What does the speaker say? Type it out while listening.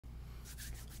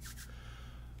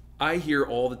I hear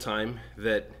all the time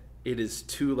that it is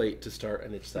too late to start a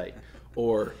niche site,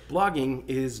 or blogging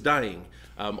is dying.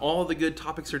 All the good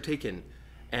topics are taken.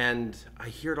 And I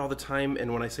hear it all the time.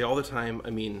 And when I say all the time,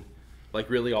 I mean like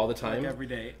really all the time. Like every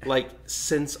day. Like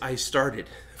since I started.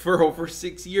 For over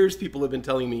 6 years, people have been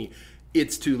telling me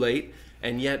it's too late.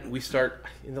 And yet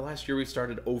in the last year, we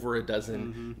started over a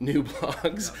dozen new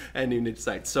blogs and new niche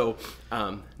sites. So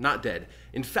not dead.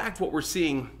 In fact, what we're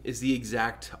seeing is the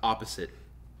exact opposite.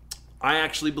 I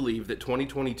actually believe that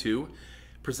 2022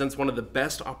 presents one of the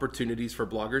best opportunities for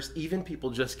bloggers, even people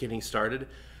just getting started,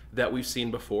 that we've seen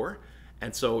before.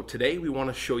 And so today we want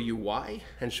to show you why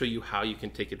and show you how you can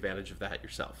take advantage of that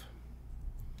yourself.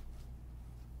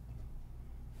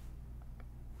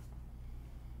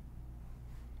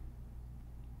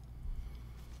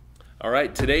 All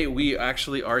right, today we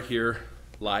actually are here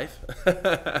live,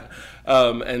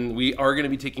 and we are going to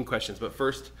be taking questions. But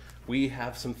first, we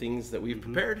have some things that we've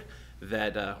prepared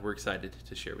that we're excited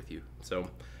to share with you. So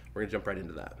we're going to jump right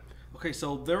into that. Okay,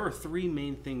 so there are three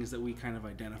main things that we kind of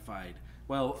identified.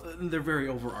 Well, they're very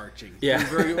overarching. Yeah.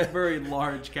 They're very, very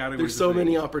large categories. There's so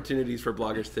many opportunities for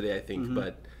bloggers today, I think.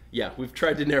 But yeah, we've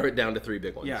tried to narrow it down to three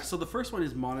big ones. Yeah, so the first one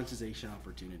is monetization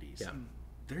opportunities. Yeah.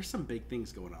 There's some big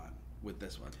things going on with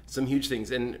this one. Some huge things.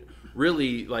 And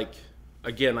really, like,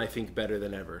 again, I think better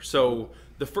than ever. So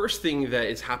the first thing that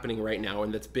is happening right now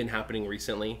and that's been happening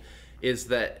recently is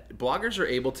that bloggers are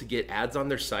able to get ads on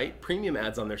their site, premium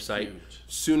ads on their site,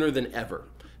 sooner than ever.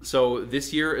 So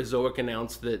this year, Ezoic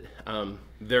announced that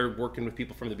they're working with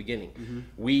people from the beginning.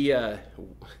 We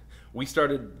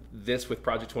started this with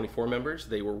Project 24 members.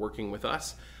 They were working with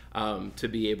us to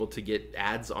be able to get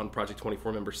ads on Project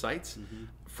 24 member sites.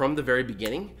 From the very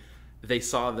beginning, they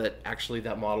saw that actually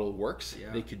that model works.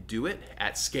 Yeah. They could do it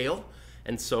at scale.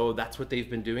 And so that's what they've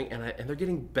been doing. And they're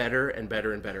getting better and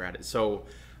better and better at it. So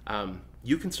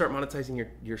you can start monetizing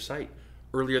your site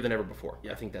earlier than ever before.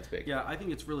 Yeah. I think that's big. Yeah, I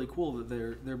think it's really cool that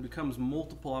there becomes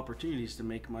multiple opportunities to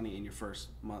make money in your first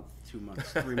month, 2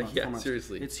 months, 3 months, 4 months.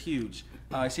 Seriously. It's huge.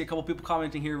 I see a couple people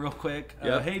commenting here real quick.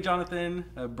 Hey, Jonathan,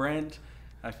 Brent.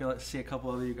 I feel like to see a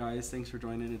couple other you guys. Thanks for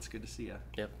joining. It's good to see you.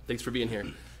 Yep. Thanks for being here.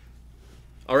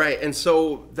 All right. And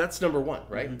so that's number one,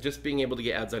 right? Just being able to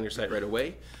get ads on your site right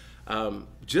away.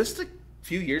 Just a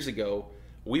few years ago,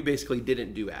 we basically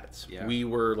didn't do ads. Yeah. We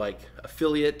were like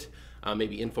affiliate,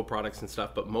 maybe info products and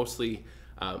stuff, but mostly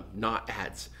not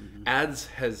ads. Ads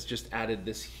has just added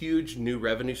this huge new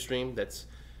revenue stream that's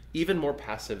even more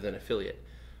passive than affiliate.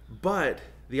 But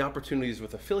the opportunities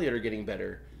with affiliate are getting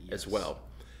better as well.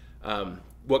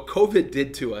 What COVID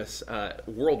did to us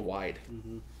worldwide,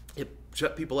 it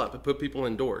shut people up, it put people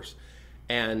indoors,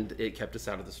 and it kept us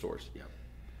out of the stores. Yeah.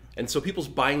 And so people's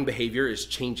buying behavior is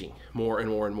changing more and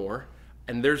more and more.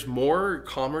 And there's more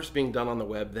commerce being done on the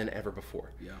web than ever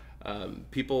before. Yeah.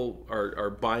 People are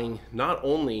buying not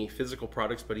only physical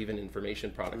products, but even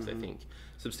information products, I think,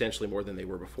 substantially more than they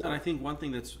were before. And I think one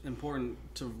thing that's important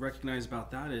to recognize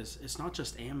about that is it's not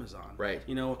just Amazon. Right.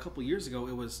 You know, a couple years ago,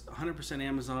 it was 100%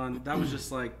 Amazon. That was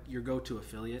just like your go-to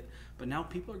affiliate. But now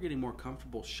people are getting more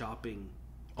comfortable shopping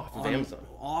off of Amazon.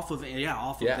 Off of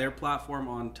their platform,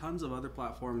 on tons of other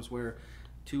platforms where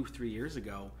 2-3 years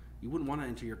ago, you wouldn't want to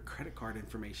enter your credit card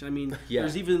information. I mean,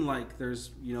 there's even like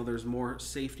there's more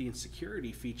safety and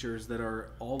security features that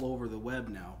are all over the web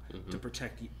now to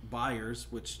protect buyers,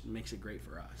 which makes it great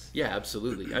for us. Yeah,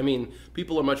 absolutely. I mean,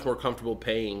 people are much more comfortable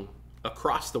paying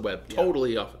across the web,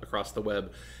 totally across the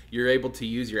web. You're able to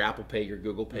use your Apple Pay, your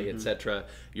Google Pay, etc.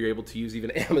 You're able to use even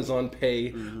Amazon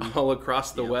Pay all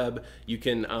across the web. You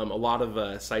can, a lot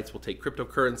of sites will take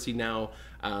cryptocurrency now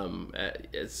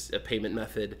as a payment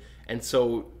method. And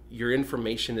so your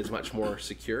information is much more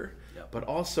secure. But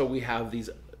also we have these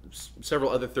several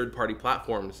other third-party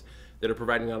platforms that are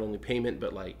providing not only payment,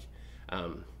 but like,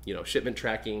 shipment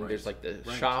tracking. There's like the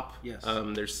shop.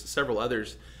 There's several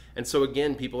others. And so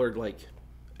again, people are like,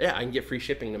 yeah, I can get free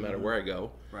shipping no matter where I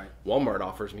go. Right. Walmart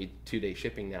offers me 2-day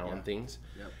shipping now on things.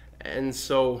 And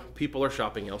so people are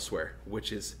shopping elsewhere,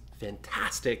 which is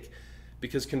fantastic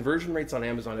because conversion rates on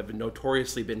Amazon have been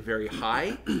notoriously been very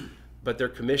high, but their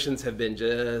commissions have been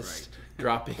just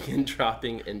dropping and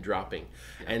dropping and dropping.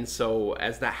 And so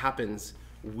as that happens,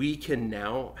 we can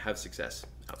now have success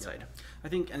outside. I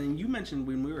think, and you mentioned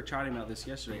when we were chatting about this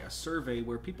yesterday, a survey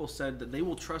where people said that they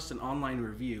will trust an online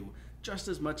review just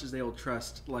as much as they will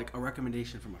trust like a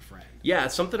recommendation from a friend. Yeah,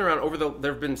 something around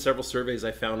there have been several surveys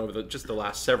I found over just the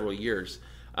last several years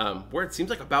where it seems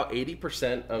like about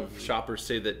 80% of shoppers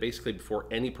say that basically before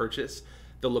any purchase,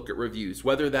 they'll look at reviews,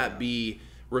 whether that be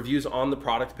reviews on the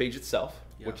product page itself,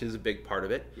 which is a big part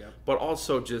of it, but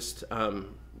also just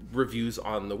reviews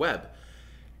on the web.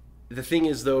 the thing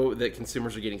is, though, that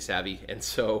consumers are getting savvy, and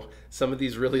so some of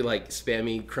these really like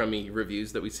spammy, crummy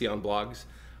reviews that we see on blogs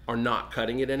are not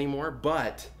cutting it anymore.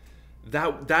 But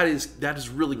that is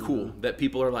really cool that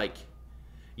people are like,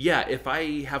 yeah, if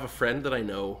I have a friend that I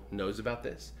know knows about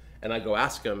this, and I go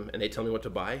ask them, and they tell me what to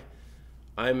buy,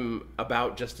 I'm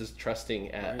about just as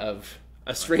trusting of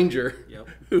a stranger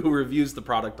who reviews the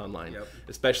product online,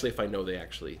 especially if I know they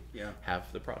actually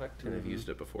have the product and have used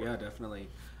it before. Yeah, definitely.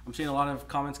 I'm seeing a lot of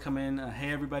comments come in.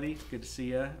 Hey, everybody, good to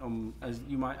see you. As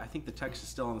you might, I think the text is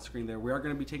still on the screen there. We are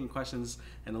going to be taking questions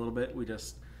in a little bit. We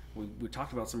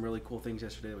talked about some really cool things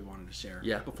yesterday that we wanted to share.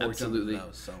 Yeah, before absolutely. We jump into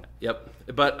those, so. Yep,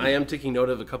 but I am taking note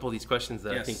of a couple of these questions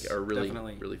that I think are really,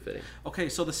 really fitting. Okay,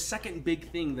 so the second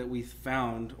big thing that we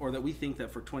found, or that we think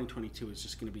that for 2022 is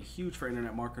just going to be huge for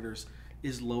internet marketers,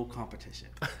 is low competition.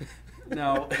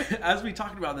 Now, as we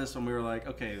talked about this when we were like,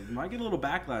 okay, we might get a little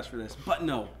backlash for this, but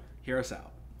no, hear us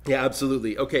out. Yeah,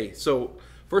 absolutely. Okay, so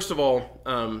first of all,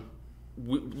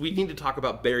 we need to talk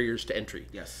about barriers to entry.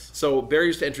 Yes. So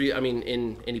barriers to entry, I mean,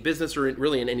 in any business or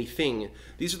really in anything,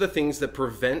 these are the things that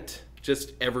prevent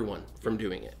just everyone from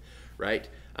doing it, right?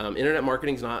 Internet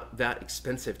marketing is not that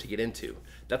expensive to get into.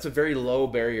 That's a very low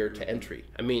barrier to entry.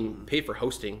 I mean, pay for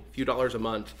hosting, a few dollars a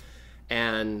month,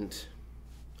 and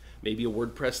maybe a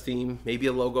WordPress theme, maybe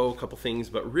a logo, a couple things,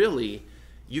 but really,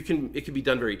 it can be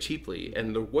done very cheaply.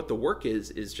 And what the work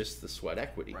is just the sweat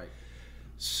equity. Right.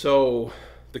 So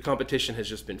the competition has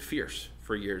just been fierce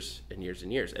for years and years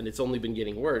and years, and it's only been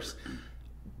getting worse.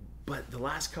 But the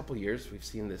last couple of years, we've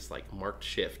seen this like marked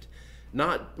shift,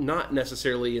 not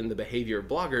necessarily in the behavior of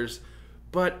bloggers,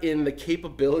 but in the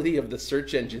capability of the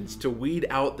search engines to weed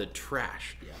out the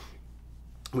trash,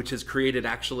 which has created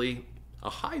actually a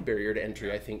high barrier to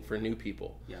entry, I think, for new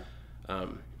people.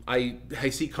 I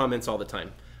see comments all the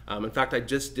time. In fact, I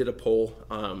just did a poll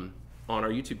on our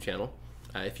YouTube channel.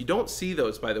 If you don't see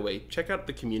those, by the way, check out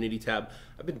the community tab.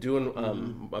 I've been doing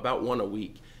about one a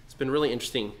week. It's been really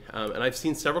interesting. And I've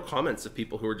seen several comments of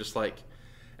people who are just like,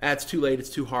 it's too late, it's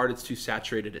too hard, it's too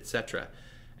saturated, etc.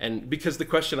 And because the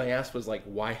question I asked was like,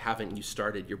 why haven't you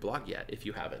started your blog yet if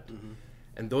you haven't?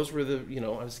 And those were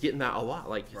I was getting that a lot.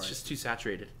 Like, it's just too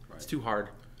saturated. It's too hard.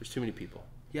 There's too many people.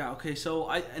 Yeah, okay, so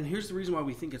and here's the reason why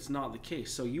we think it's not the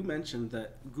case. So you mentioned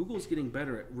that Google's getting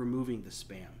better at removing the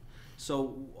spam. So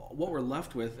what we're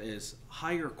left with is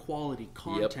higher quality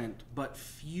content, but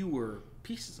fewer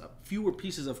pieces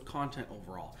of content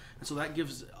overall. And so that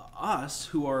gives us,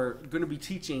 who are going to be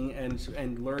teaching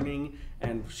and learning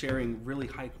and sharing really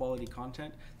high quality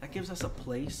content, that gives us a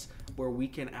place where we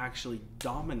can actually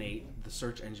dominate the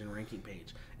search engine ranking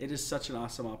page. It is such an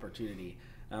awesome opportunity.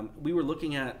 We were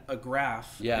looking at a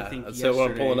graph, I think, yesterday. So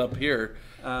I'm pulling up here.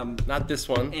 Not this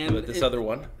one, but this other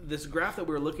one. This graph that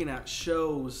we were looking at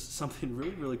shows something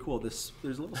really, really cool. There's a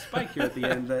little spike here at the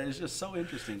end that is just so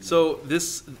interesting. So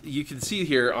this, you can see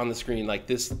here on the screen, like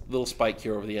this little spike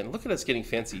here over the end. Look at us getting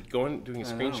fancy, doing a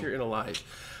screen share in a live.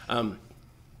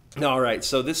 All right,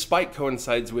 so this spike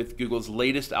coincides with Google's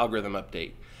latest algorithm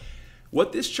update.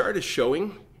 What this chart is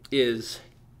showing is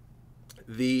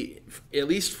at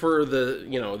least for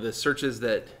the searches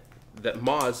that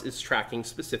Moz is tracking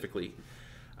specifically,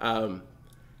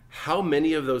 how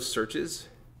many of those searches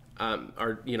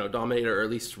are dominate or at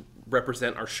least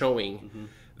are showing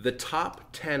the top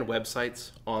 10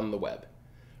 websites on the web,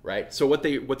 right? So what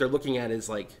they're looking at is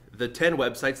like the 10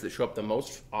 websites that show up the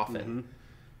most often.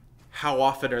 How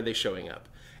often are they showing up?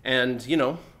 And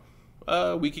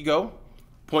a week ago,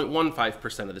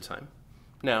 0.15% of the time.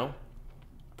 Now,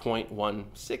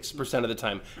 0.16% of the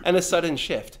time, and a sudden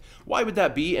shift. Why would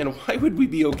that be, and why would we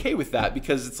be okay with that?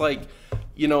 Because it's like,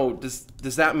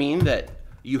 does that mean that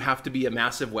you have to be a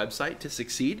massive website to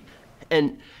succeed?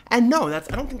 And no, I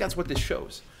don't think that's what this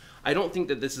shows. I don't think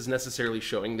that this is necessarily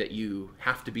showing that you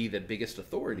have to be the biggest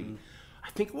authority.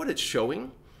 I think what it's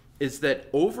showing is that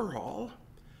overall,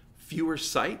 fewer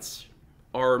sites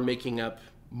are making up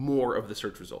more of the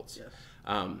search results.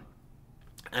 And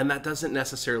that doesn't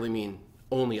necessarily mean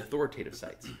only authoritative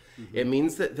sites. It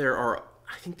means that there are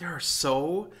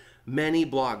so many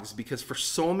blogs, because for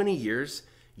so many years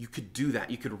you could do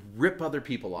that. You could rip other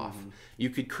people off. You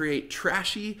could create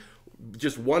trashy,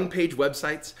 just one-page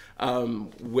websites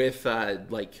with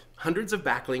like hundreds of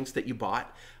backlinks that you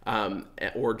bought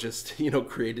or just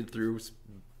created through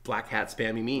black hat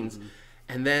spammy means,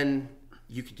 and then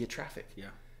you could get traffic.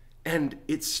 And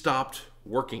it stopped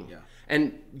working.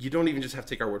 And you don't even just have to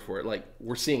take our word for it. Like,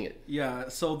 we're seeing it. Yeah.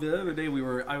 So the other day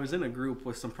I was in a group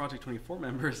with some Project 24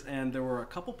 members, and there were a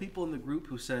couple people in the group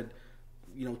who said,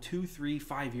 2, 3,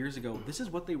 5 years ago, this is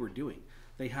what they were doing.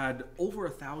 They had over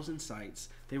 1,000 sites.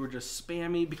 They were just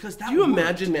spammy because that. Do you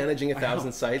imagine managing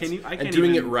 1,000 sites and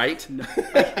doing it right? No,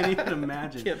 I can't even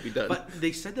imagine. Can't be done. But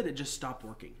they said that it just stopped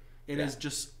working. It is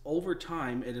just over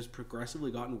time. It has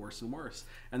progressively gotten worse and worse.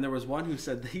 And there was one who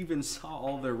said they even saw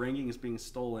all their rankings being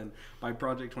stolen by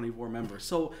Project 24 members.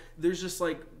 So there's just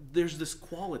like there's this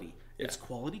quality. Yeah. It's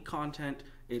quality content.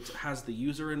 It has the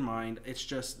user in mind. It's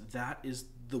just that is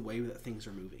the way that things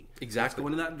are moving. Exactly. It's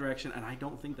going in that direction, and I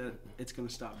don't think that it's going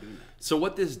to stop doing that. So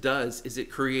what this does is it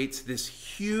creates this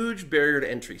huge barrier to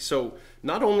entry. So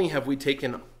not only have we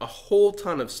taken a whole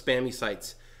ton of spammy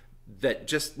sites that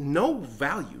just no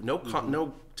value,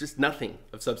 no, just nothing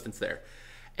of substance there,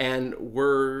 and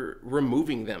we're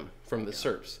removing them from the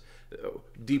SERPs,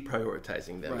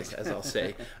 deprioritizing them, as I'll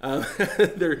say.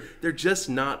 They're just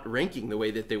not ranking the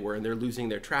way that they were, and they're losing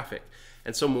their traffic.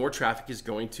 And so more traffic is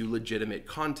going to legitimate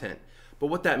content. But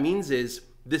what that means is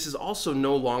this is also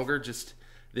no longer just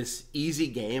this easy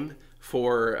game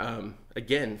for,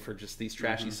 again, for just these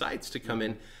trashy sites to come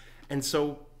in. And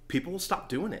so people will stop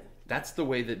doing it. That's the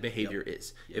way that behavior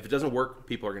is. If it doesn't work,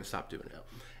 people are going to stop doing it.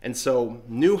 And so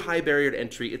new high barrier to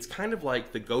entry, it's kind of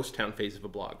like the ghost town phase of a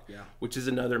blog, which is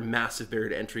another massive barrier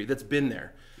to entry that's been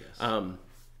there,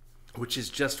 which is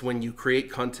just when you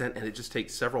create content and it just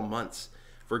takes several months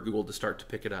for Google to start to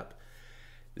pick it up.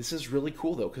 This is really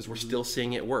cool though, because we're still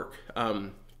seeing it work.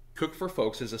 Cook for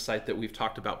Folks is a site that we've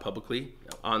talked about publicly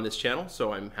on this channel,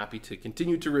 so I'm happy to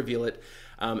continue to reveal it.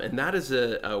 And that is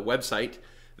a website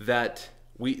that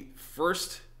we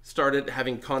first started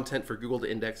having content for Google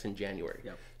to index in January.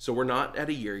 So we're not at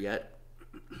a year yet,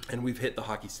 and we've hit the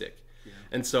hockey stick.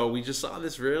 And so we just saw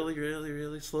this really, really,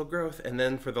 really slow growth. And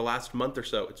then for the last month or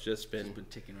so, it's just been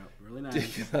ticking up really nice.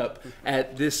 Ticking up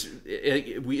at this,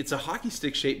 it's a hockey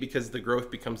stick shape because the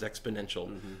growth becomes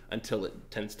exponential until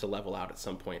it tends to level out at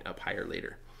some point up higher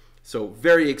later. So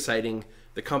very exciting.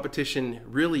 The competition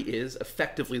really is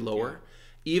effectively lower.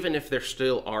 Even if there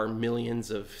still are millions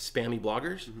of spammy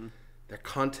bloggers, their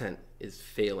content is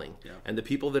failing. And the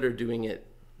people that are doing it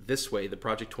this way, the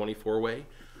Project 24 way,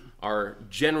 are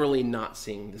generally not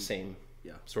seeing the same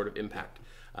sort of impact.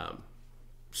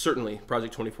 Certainly,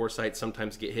 Project 24 sites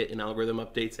sometimes get hit in algorithm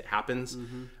updates. It happens.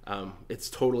 It's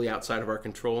totally outside of our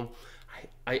control.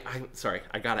 I'm sorry,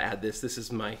 I gotta add this. This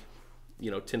is my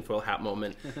tinfoil hat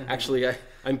moment. Actually,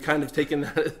 I'm kind of taking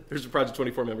that. There's a Project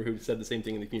 24 member who said the same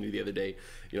thing in the community the other day.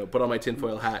 Put on my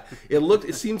tinfoil hat.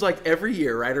 It seems like every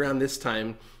year, right around this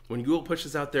time, when Google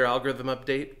pushes out their algorithm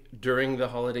update during the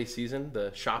holiday season,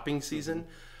 the shopping season,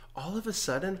 all of a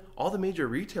sudden, all the major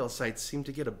retail sites seem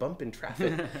to get a bump in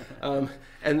traffic,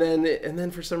 and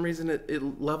then for some reason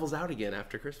it levels out again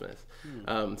after Christmas.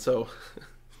 So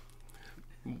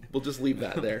we'll just leave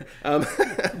that there.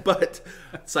 But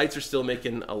sites are still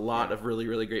making a lot of really,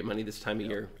 really great money this time of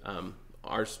year.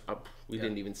 Ours, we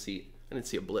didn't even see. I didn't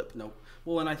see a blip. Nope.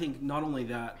 Well, and I think not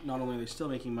only are they still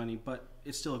making money, but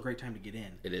it's still a great time to get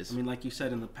in. It is. I mean, like you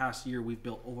said, in the past year, we've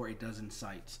built over a dozen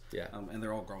sites. And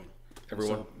they're all growing.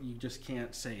 Everyone. So you just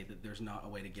can't say that there's not a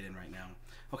way to get in right now.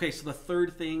 Okay, so the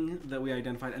third thing that we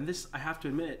identified, and this I have to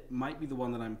admit might be the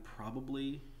one that I'm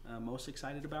probably most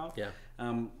excited about.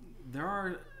 There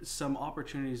are some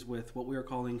opportunities with what we are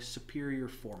calling superior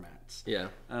formats.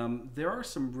 There are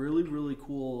some really, really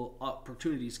cool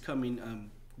opportunities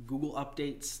coming. Google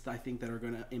updates, I think, that are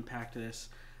going to impact this.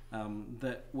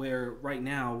 Where right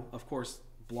now, of course,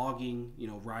 blogging,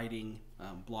 writing,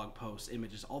 blog posts,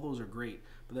 images, all those are great.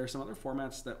 But there are some other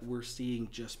formats that we're seeing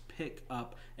just pick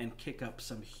up and kick up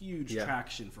some huge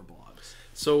traction for blogs.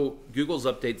 So Google's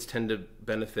updates tend to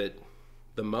benefit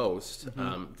the most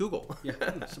Google.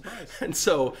 Surprise. And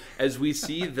so as we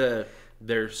see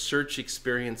their search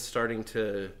experience starting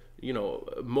to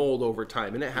mold over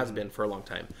time, and it has been for a long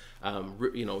time.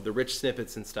 The rich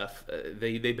snippets and stuff,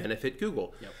 they benefit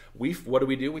Google. What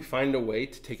do? We find a way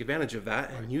to take advantage of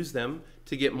that and use them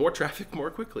to get more traffic more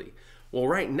quickly. Well,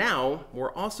 right now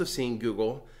we're also seeing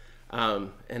Google,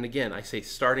 and again I say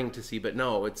starting to see, but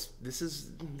no,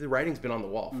 the writing's been on the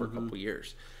wall for a couple of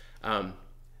years.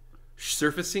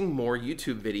 Surfacing more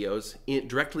YouTube videos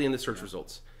directly in the search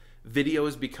results. Video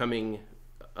is becoming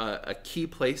a key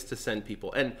place to send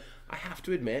people. And I have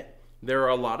to admit, there are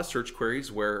a lot of search queries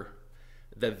where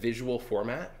the visual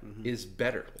format is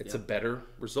better. It's a better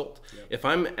result. If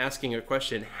I'm asking a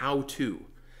question, how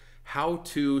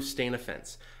to stain a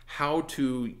fence, how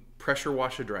to pressure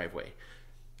wash a driveway,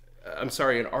 I'm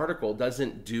sorry, an article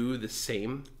doesn't do the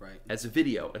same as a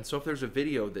video. And so if there's a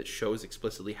video that shows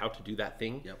explicitly how to do that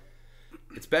thing,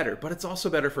 it's better. But it's also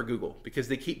better for Google because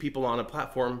they keep people on a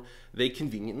platform they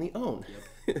conveniently own,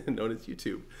 known as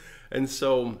YouTube. And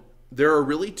so There are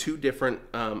really two different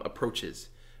approaches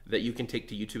that you can take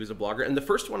to YouTube as a blogger. And the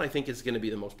first one I think is going to be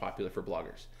the most popular for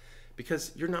bloggers,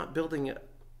 because you're not building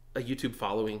a YouTube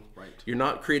following. Right. You're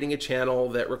not creating a channel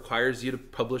that requires you to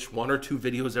publish 1 or 2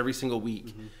 videos every single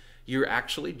week. You're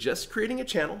actually just creating a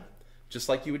channel, just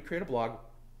like you would create a blog,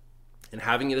 and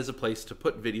having it as a place to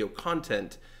put video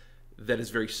content that is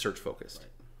very search focused. Right.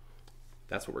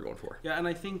 That's what we're going for. Yeah, and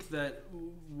I think that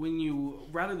when you,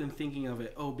 rather than thinking of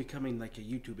it, becoming like a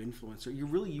YouTube influencer, you're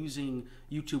really using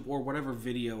YouTube or whatever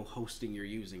video hosting you're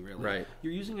using, really. Right.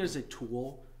 You're using it as a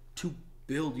tool to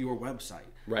build your website.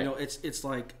 Right. It's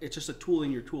just a tool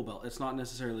in your tool belt. It's not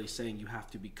necessarily saying you have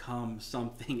to become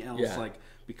something else, like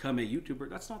become a YouTuber.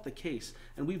 That's not the case.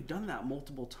 And we've done that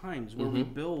multiple times where we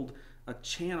build a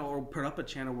channel or put up a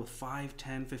channel with 5,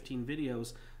 10, 15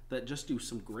 videos that just do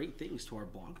some great things to our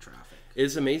blog traffic. It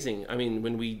is amazing. I mean,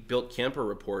 when we built Camper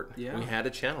Report, Yeah. we had a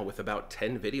channel with about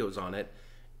 10 videos on it.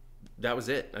 That was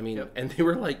it. I mean, and they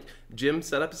were like, Jim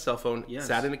set up his cell phone,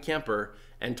 sat in a camper,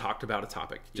 and talked about a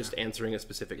topic, just answering a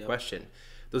specific question.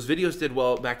 Those videos did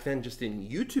well back then just in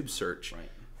YouTube search. Right.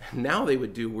 Now they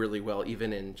would do really well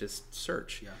even in just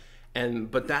search. Yeah.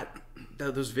 But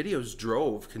those videos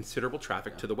drove considerable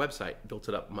traffic to the website, built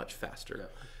it up much faster. Yeah.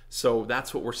 So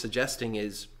that's what we're suggesting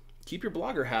is keep your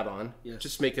blogger hat on,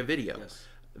 just make a video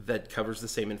that covers the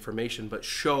same information, but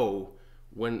show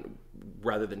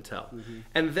rather than tell.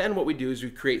 And then what we do is we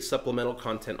create supplemental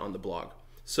content on the blog.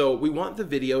 So we want the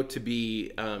video to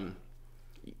be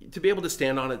able to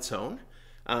stand on its own,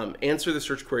 answer the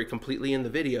search query completely in the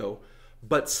video,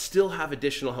 but still have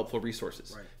additional helpful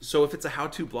resources. Right. So if it's a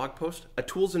how-to blog post, a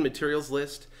tools and materials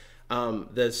list,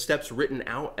 the steps written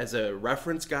out as a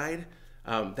reference guide,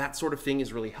 that sort of thing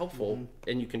is really helpful,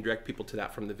 and you can direct people to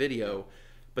that from the video.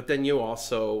 But then you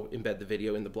also embed the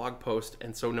video in the blog post,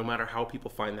 and so no matter how people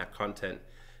find that content,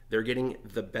 they're getting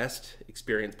the best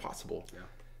experience possible. Yeah.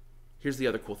 Here's the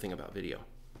other cool thing about video.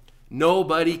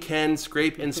 Nobody can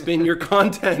scrape and spin your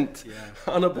content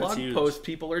on a blog post.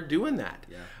 People are doing that.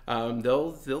 Yeah.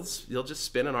 They'll just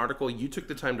spin an article. You took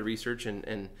the time to research,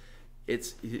 and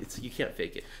it's you can't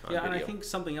fake it on video. And I think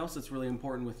something else that's really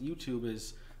important with YouTube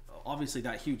is obviously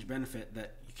that huge benefit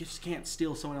that you just can't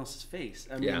steal someone else's face.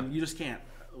 I mean, you just can't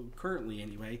currently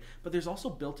anyway. But there's also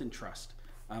built-in trust.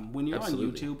 When you're on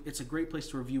YouTube, it's a great place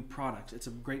to review products. It's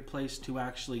a great place to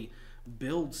actually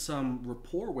build some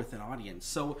rapport with an audience.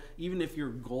 So even if your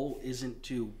goal isn't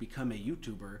to become a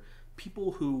YouTuber,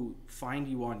 people who find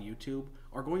you on YouTube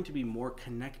are going to be more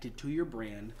connected to your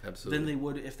brand than they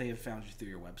would if they had found you through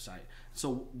your website.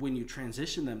 So when you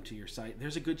transition them to your site,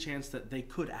 there's a good chance that they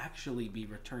could actually be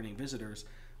returning visitors,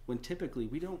 when typically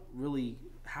we don't really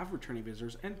have returning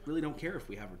visitors and really don't care if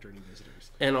we have returning visitors.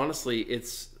 And honestly,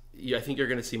 I think you're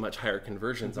going to see much higher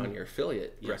conversions on your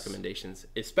affiliate recommendations,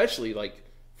 especially like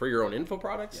for your own info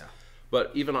products. Yeah.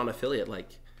 But even on affiliate,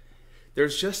 like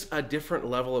there's just a different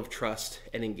level of trust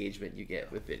and engagement you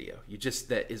get with video.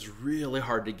 That is really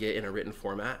hard to get in a written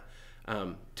format.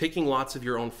 Taking lots of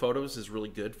your own photos is really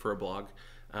good for a blog.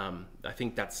 I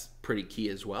think that's pretty key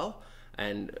as well,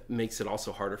 and makes it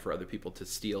also harder for other people to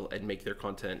steal and make their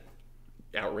content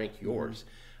outrank yours.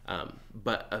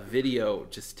 But a video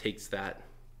just takes that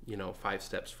 5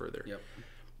 steps further. Yep.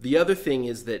 The other thing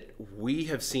is that we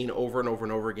have seen over and over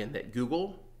and over again that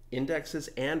Google indexes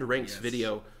and ranks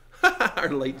video. Our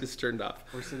light just turned off.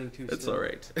 We're sitting too That's still. all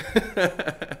right.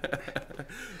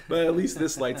 But at least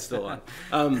this light's still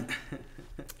on.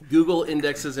 Google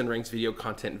indexes and ranks video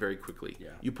content very quickly. Yeah.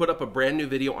 You put up a brand new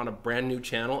video on a brand new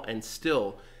channel, and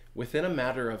still, within a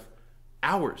matter of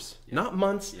hours, not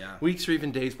months, weeks, or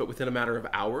even days, but within a matter of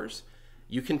hours,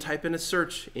 you can type in a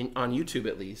search on YouTube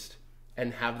at least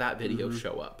and have that video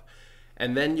show up.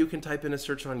 And then you can type in a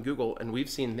search on Google, and we've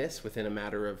seen this within a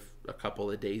matter of a couple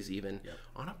of days even,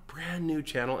 on a brand new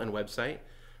channel and website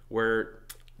where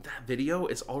that video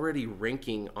is already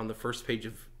ranking on the first page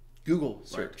of Google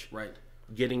search,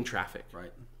 getting traffic.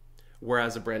 Right.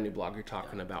 Whereas a brand new blog, you're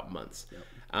talking about months.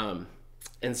 Yep.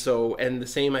 And the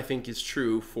same I think is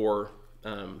true for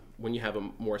when you have a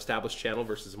more established channel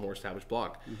versus a more established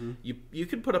blog. You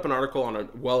could put up an article on a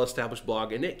well-established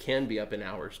blog, and it can be up in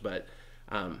hours, but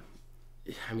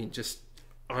just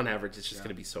on average, it's just going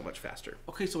to be so much faster.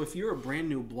 Okay, so if you're a brand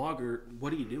new blogger,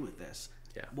 what do you do with this?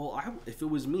 Yeah. Well, if it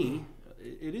was me,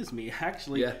 it is me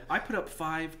actually. Yeah. I put up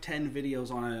 5-10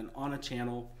 videos on a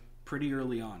channel pretty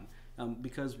early on,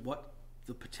 because what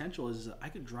the potential is that I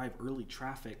could drive early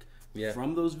traffic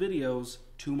from those videos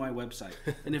to my website.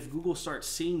 And if Google starts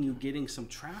seeing you getting some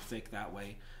traffic that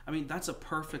way, that's a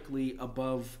perfectly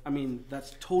above,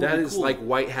 that's totally cool. That is like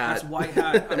white hat. That's white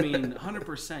hat.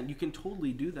 100%. You can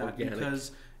totally do that. Organic.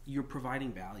 Because you're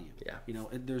providing value. Yeah. You know,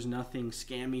 there's nothing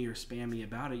scammy or spammy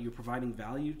about it. You're providing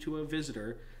value to a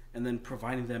visitor and then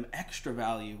providing them extra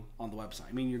value on the website.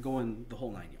 I mean, you're going the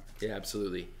whole 9 yards. Yeah,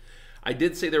 absolutely. I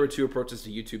did say there were 2 approaches to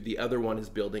YouTube. The other one is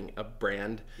building a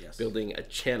brand, building a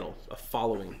channel, a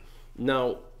following.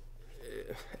 Now,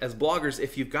 as bloggers,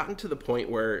 if you've gotten to the point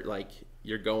where like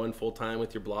you're going full time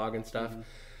with your blog and stuff,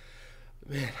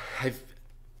 man,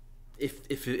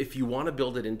 if you want to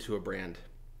build it into a brand,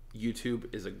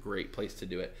 YouTube is a great place to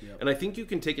do it. And I think you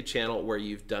can take a channel where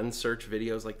you've done search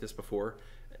videos like this before,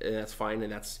 and that's fine,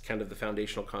 and that's kind of the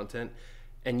foundational content,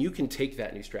 and you can take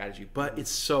that new strategy, but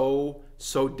it's so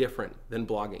different than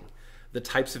blogging. The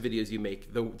types of videos you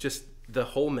make, just the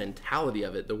whole mentality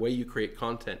of it, the way you create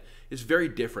content is very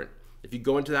different. If you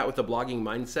go into that with a blogging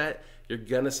mindset, you're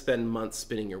gonna spend months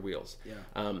spinning your wheels.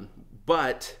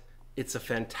 But it's a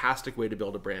fantastic way to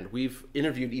build a brand. We've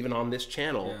interviewed, even on this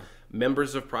channel,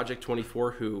 members of Project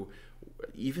 24 who,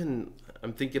 even,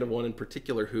 I'm thinking of one in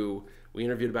particular who we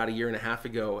interviewed about a year and a half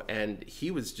ago, and he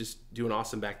was just doing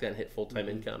awesome back then, hit full-time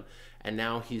income, and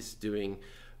now he's doing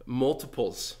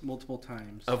multiple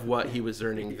times of what he was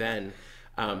earning then,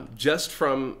 just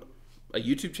from a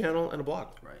YouTube channel and a blog.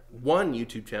 One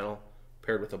YouTube channel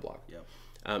paired with a blog.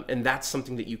 And that's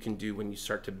something that you can do when you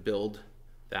start to build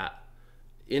that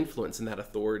influence and that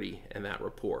authority and that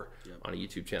rapport on a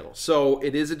YouTube channel. So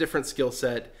it is a different skill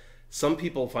set. Some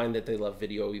people find that they love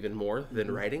video even more than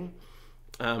writing.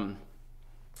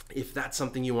 If that's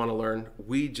something you want to learn,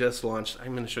 we just launched,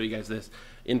 I'm going to show you guys this,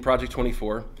 in Project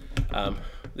 24.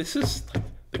 This is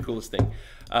the coolest thing.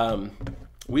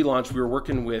 We launched, we were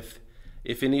working with,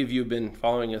 if any of you have been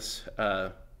following us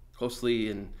closely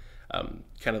in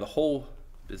kind of the whole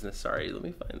business, sorry, let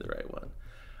me find the right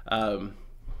one.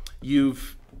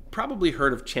 You've probably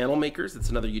heard of Channel Makers. It's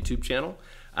another YouTube channel.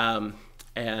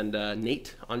 And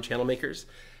Nate on Channel Makers.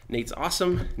 Nate's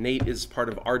awesome. Nate is part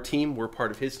of our team. We're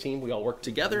part of his team. We all work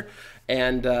together.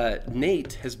 And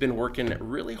Nate has been working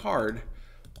really hard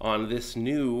on this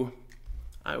new,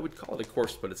 I would call it a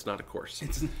course, but it's not a course.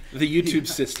 It's the YouTube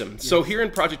system. So here in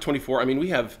Project 24, I mean, we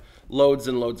have loads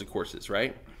and loads of courses,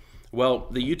 right? Well,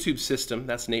 the YouTube system,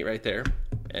 that's Nate right there.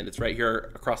 And it's right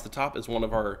here across the top is one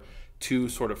of our 2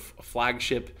 sort of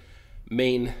flagship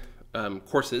main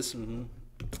courses.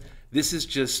 This is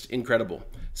just incredible.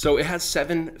 So it has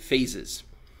 7 phases,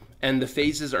 and the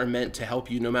phases are meant to help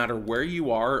you no matter where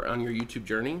you are on your YouTube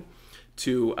journey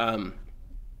to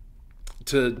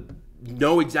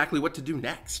know exactly what to do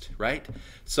next, right?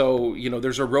 So, you know,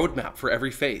 there's a roadmap for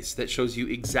every phase that shows you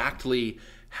exactly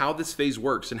how this phase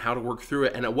works and how to work through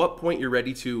it, and at what point you're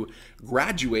ready to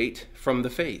graduate from the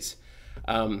phase.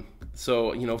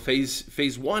 So, you know,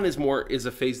 phase 1 is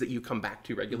a phase that you come back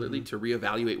to regularly to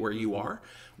reevaluate where you are,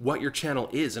 what your channel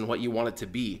is, and what you want it to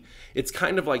be. It's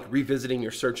kind of like revisiting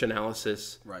your search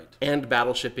analysis and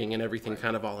battle shipping and everything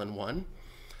kind of all in one.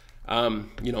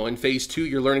 You know, in phase 2,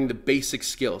 you're learning the basic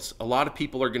skills. A lot of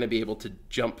people are going to be able to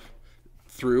jump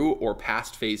through or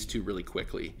past phase 2 really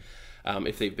quickly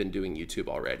if they've been doing YouTube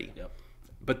already.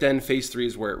 But then phase 3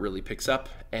 is where it really picks up,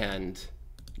 and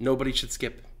nobody should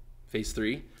skip phase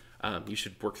 3. You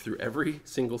should work through every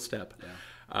single step.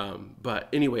 But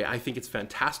anyway, I think it's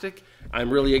fantastic.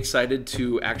 I'm really excited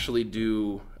to actually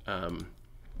do,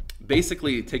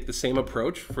 basically take the same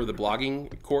approach for the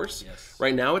blogging course.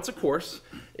 Right now it's a course.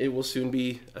 It will soon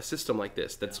be a system like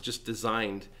this that's just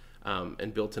designed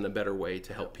and built in a better way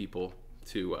to help people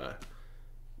to,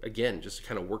 again, just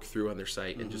kind of work through on their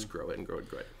site and just grow it and grow it and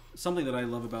grow it. Something that I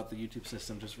love about the YouTube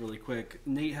system, just really quick,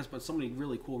 Nate has put so many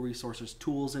really cool resources,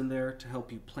 tools in there to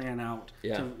help you plan out,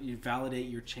 to you validate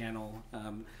your channel.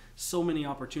 So many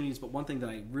opportunities, but one thing that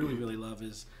I really love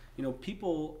is, you know,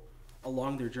 people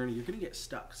along their journey, you're going to get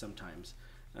stuck sometimes.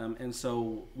 And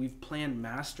so we've planned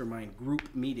mastermind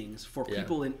group meetings for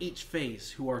people in each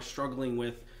phase who are struggling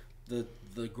with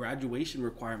the graduation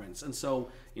requirements. And so,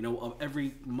 you know,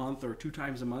 every month or 2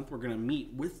 times a month, we're going to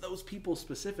meet with those people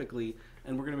specifically,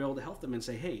 and we're going to be able to help them and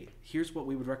say, hey, here's what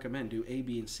we would recommend. Do A,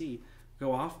 B, and C.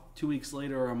 Go off 2 weeks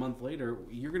later or a month later,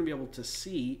 you're going to be able to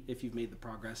see if you've made the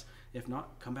progress. If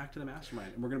not, come back to the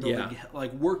mastermind, and we're going to be able to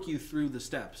like work you through the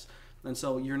steps. And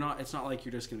so it's not like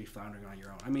you're just going to be floundering on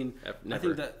your own. I mean, I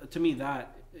think that, to me,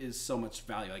 that is so much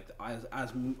value. Like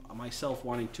as myself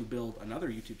wanting to build another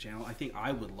YouTube channel, I think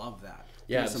I would love that.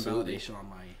 Yeah, some validation on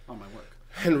my work.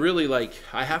 And really, like,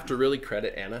 I have to really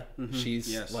credit Anna.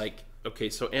 She's like, okay,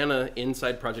 so Anna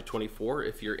inside Project 24,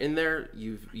 if you're in there,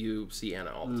 you see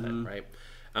Anna all the time, right?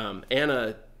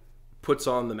 Anna puts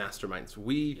on the masterminds.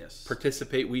 We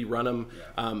participate, we run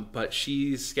them, but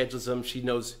she schedules them. She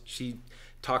knows, she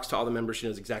talks to all the members. She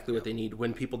knows exactly what they need.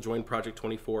 When people join Project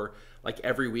 24, like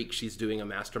every week she's doing a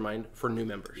mastermind for new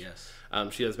members. Yes.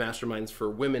 She does masterminds for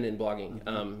women in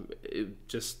blogging,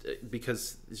 just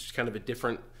because it's just kind of a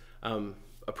different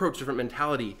approach, different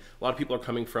mentality. A lot of people are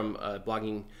coming from a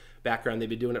blogging background. They've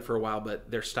been doing it for a while,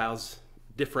 but their style's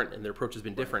different and their approach has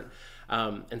been different.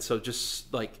 And so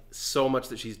just like so much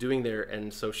that she's doing there.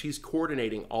 And so she's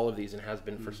coordinating all of these and has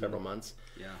been for several months.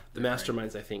 Yeah, the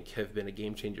masterminds, I think, have been a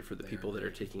game changer for the people that are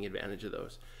taking advantage of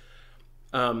those.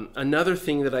 Another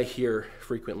thing that I hear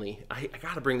frequently, I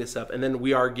got to bring this up, and then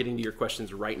we are getting to your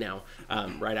questions right now,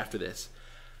 right after this.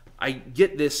 I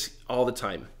get this all the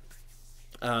time.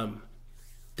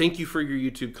 Thank you for your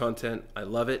YouTube content. I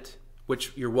love it,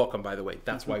 which you're welcome, by the way.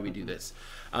 That's why we do this.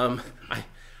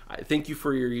 I thank you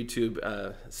for your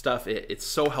YouTube stuff. It's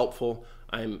so helpful.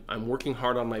 I'm working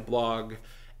hard on my blog,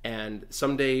 and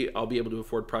someday I'll be able to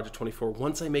afford Project 24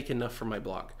 once I make enough for my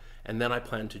blog, and then I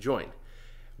plan to join,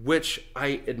 which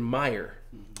I admire.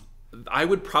 I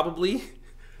would probably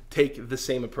take the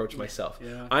same approach myself.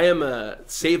 Yeah. I am a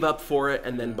save up for it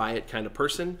and then buy it kind of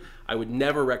person. I would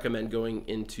never recommend going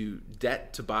into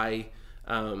debt to buy.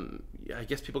 I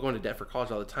guess people go into debt for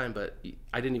college all the time, but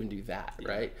I didn't even do that,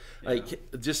 right?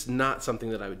 Like, just not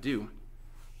something that I would do.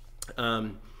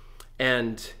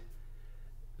 And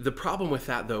the problem with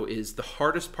that, though, is the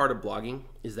hardest part of blogging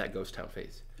is that ghost town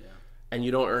phase. Yeah. And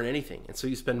you don't earn anything. And so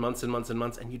you spend months and months and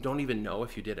months, and you don't even know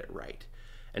if you did it right.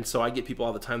 And so I get people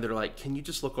all the time that are like, can you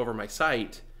just look over my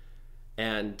site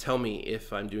and tell me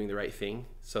if I'm doing the right thing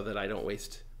so that I don't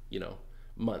waste,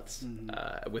 months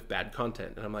with bad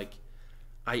content? And I'm like,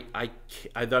 I'm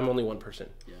only one person.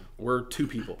 Yeah. We're two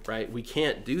people, right? We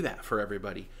can't do that for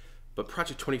everybody. But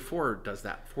Project 24 does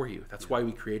that for you. That's why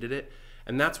we created it.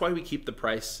 And that's why we keep the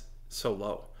price so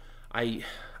low. I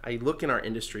look in our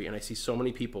industry and I see so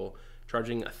many people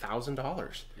charging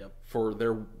 $1,000 for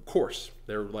their course,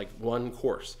 their one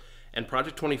course. And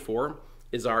Project 24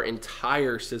 is our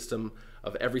entire system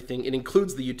of everything. It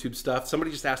includes the YouTube stuff.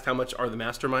 Somebody just asked how much are the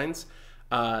masterminds.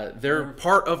 They're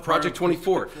part of Project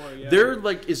 24. There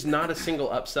is not a single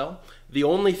upsell. The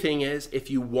only thing is, if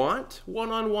you want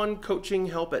one-on-one coaching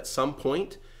help at some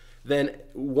point, then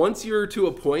once you're to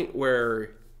a point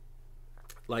where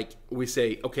we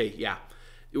say, okay, yeah,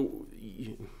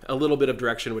 a little bit of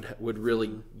direction would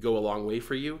really go a long way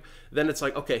for you, then it's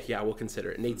like, okay, yeah, we'll consider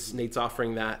it. Nate's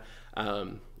offering that. I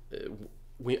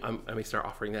may start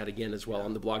offering that again as well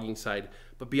on the blogging side.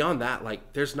 But beyond that,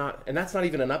 there's not, and that's not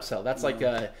even an upsell. That's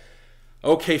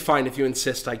okay, fine, if you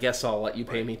insist, I guess I'll let you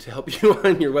pay me to help you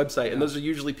on your website. Yeah. And those are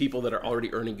usually people that are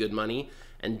already earning good money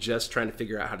and just trying to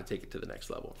figure out how to take it to the next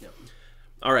level. Yep.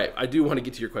 All right, I do want to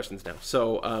get to your questions now.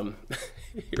 So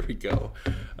here we go.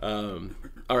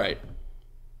 All right.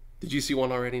 Did you see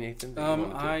one already, Nathan?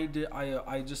 I did.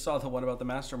 I just saw the one about the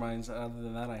masterminds. Other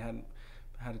than that, I hadn't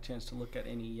had a chance to look at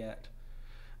any yet.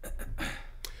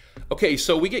 Okay,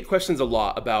 so we get questions a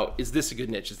lot about, is this a good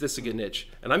niche? Is this a good niche?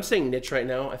 And I'm saying niche right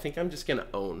now. I think I'm just going to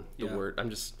own the word.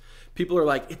 People are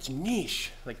like, it's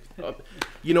niche.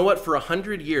 You know what? For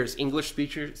 100 years, English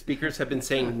speakers have been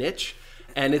saying niche.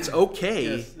 And it's okay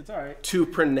it's all right to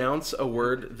pronounce a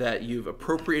word that you've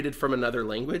appropriated from another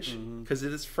language, because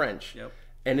it is French. Yep.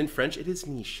 And in French, it is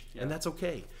niche. Yep. And that's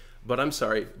okay. But I'm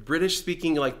sorry,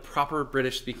 British-speaking, proper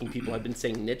British-speaking people have been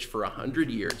saying niche for 100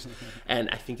 years. And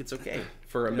I think it's okay.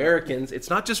 For Americans, it's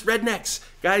not just rednecks.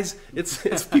 Guys,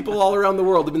 it's people all around the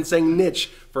world have been saying niche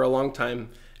for a long time.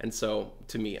 And so,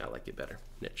 to me, I like it better,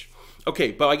 niche.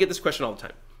 Okay, but I get this question all the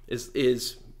time.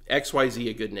 Is XYZ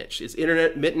a good niche? Is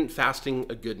intermittent fasting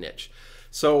a good niche?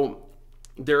 So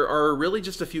there are really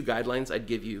just a few guidelines I'd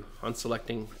give you on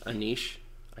selecting a niche.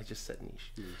 I just said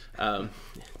niche.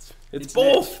 It's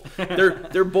both.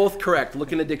 They're both correct.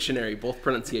 Look in a dictionary. Both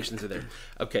pronunciations are there.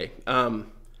 Okay.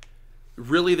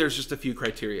 Really, there's just a few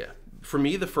criteria. For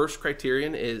me, the first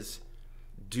criterion is,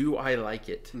 do I like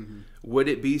it? Would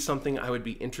it be something I would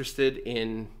be interested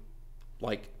in,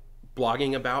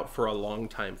 blogging about for a long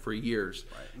time, for years,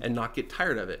 and not get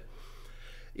tired of it?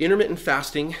 Intermittent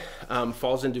fasting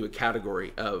falls into a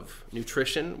category of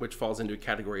nutrition, which falls into a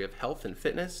category of health and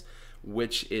fitness,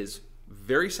 which is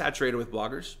very saturated with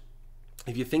bloggers.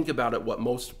 If you think about it, what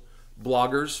most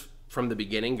bloggers from the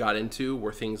beginning got into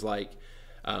were things like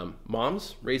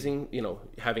moms raising,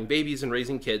 having babies and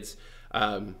raising kids,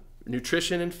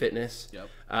 nutrition and fitness.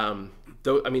 Yep.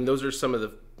 Those are some of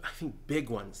the, I think, big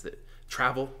ones. That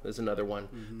travel is another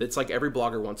one. That's every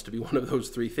blogger wants to be one of those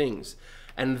three things.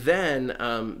 And then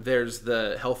there's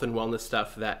the health and wellness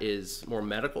stuff that is more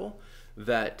medical,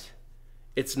 that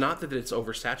it's not that it's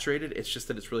oversaturated, it's just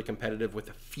that it's really competitive with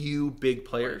a few big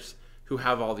players who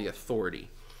have all the authority.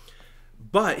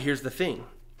 But here's the thing.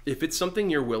 If it's something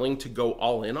you're willing to go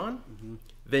all in on,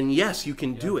 then yes, you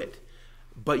can do it.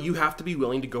 But you have to be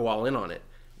willing to go all in on it,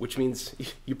 which means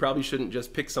you probably shouldn't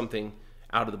just pick something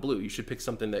out of the blue. You should pick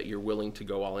something that you're willing to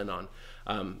go all in on.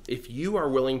 If you are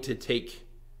willing to take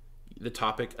the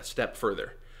topic a step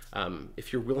further,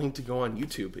 if you're willing to go on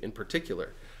YouTube in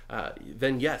particular,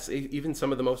 then yes, even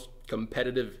some of the most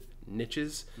competitive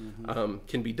niches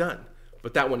can be done.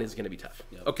 But that one is going to be tough.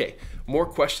 Yep. Okay, more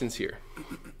questions here.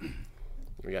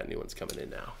 We got new ones coming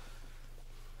in now.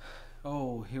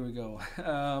 Oh, here we go.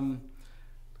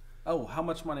 How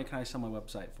much money can I sell my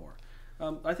website for?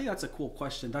 I think that's a cool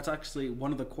question. That's actually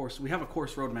one of the course. We have a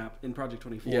course roadmap in Project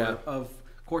 24 of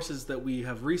courses that we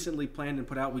have recently planned and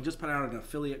put out. We just put out an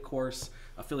affiliate course,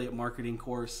 affiliate marketing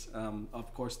course,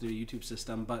 of course, through the YouTube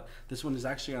system. But this one is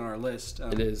actually on our list.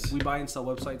 It is. We buy and sell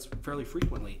websites fairly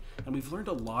frequently, and we've learned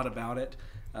a lot about it.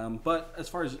 But as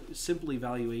far as simply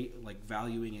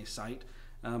valuing a site,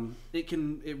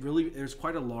 there's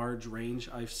quite a large range.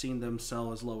 I've seen them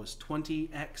sell as low as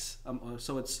 20x.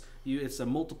 So it's a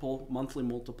monthly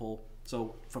multiple.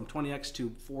 So from 20x to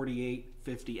 48,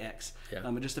 50x.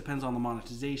 Yeah. It just depends on the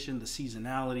monetization, the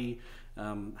seasonality,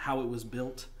 how it was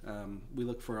built. We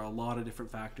look for a lot of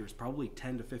different factors, probably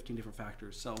 10 to 15 different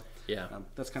factors. So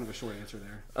that's kind of a short answer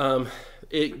there.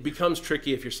 It becomes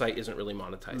tricky if your site isn't really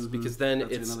monetized, because then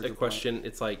that's it's a question. Point.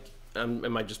 It's like,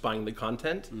 am I just buying the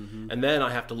content? And then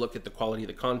I have to look at the quality of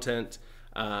the content.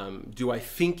 Do I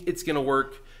think it's going to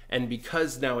work? And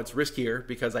because now it's riskier,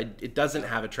 because it doesn't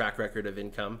have a track record of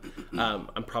income,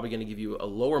 I'm probably going to give you a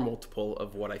lower multiple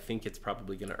of what I think it's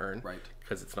probably going to earn, right?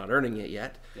 Because it's not earning it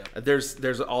yet. Yep.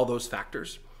 There's all those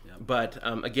factors. Yep. But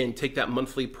again, take that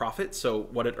monthly profit, so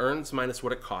what it earns minus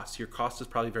what it costs. Your cost is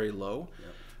probably very low.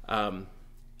 Yep.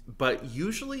 But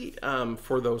usually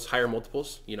for those higher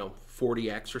multiples,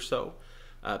 40x or so,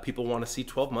 people want to see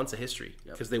 12 months of history,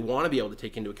 because they want to be able to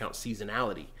take into account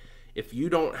seasonality. If you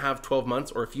don't have 12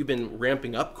 months, or if you've been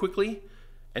ramping up quickly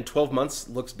and 12 months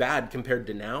looks bad compared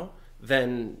to now,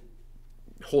 then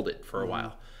hold it for a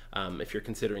while. If you're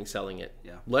considering selling it,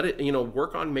 let it,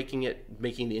 work on making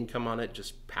the income on it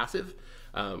just passive.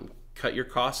 Cut your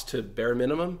costs to bare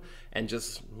minimum and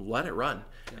just let it run.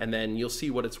 And then you'll see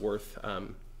what it's worth.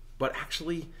 But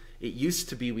actually, it used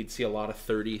to be we'd see a lot of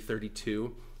 30,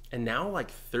 32. And now like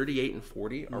 38 and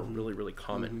 40 are really, really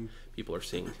common. People are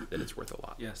seeing that it's worth a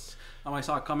lot. Yes. I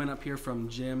saw a comment up here from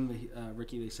Jim,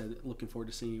 Ricky. They said, looking forward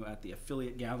to seeing you at the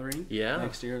affiliate gathering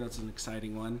next year. That's an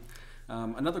exciting one.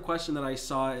 Another question that I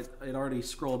saw, it already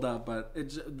scrolled up, but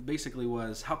it basically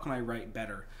was, how can I write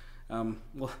better?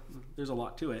 Well, there's a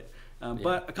lot to it.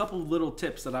 But a couple of little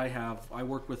tips that I have. I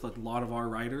work with a lot of our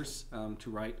writers to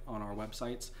write on our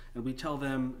websites. And we tell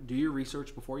them, do your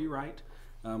research before you write.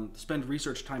 Spend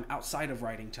research time outside of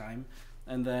writing time,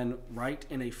 and then write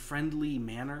in a friendly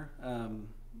manner,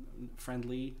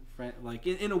 like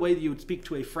in a way that you would speak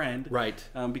to a friend, right?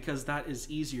 Because that is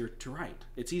easier to write.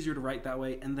 It's easier to write that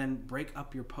way, and then break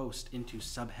up your post into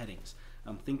subheadings.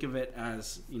 Think of it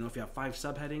as, if you have 5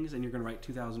 subheadings and you're going to write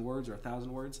 2,000 words or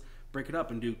 1,000 words, break it up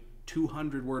and do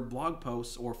 200-word blog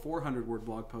posts or 400-word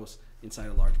blog posts inside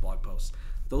a large blog post.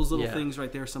 Those little things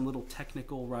right there, some little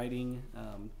technical writing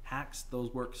hacks,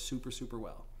 those work super, super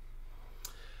well.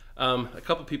 A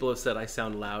couple people have said I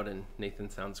sound loud and Nathan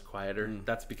sounds quieter.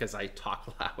 That's because I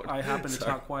talk loud. I happen to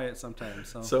talk quiet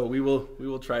sometimes. So we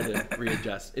will try to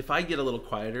readjust. If I get a little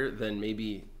quieter, then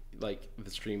maybe the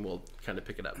stream will kind of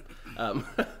pick it up.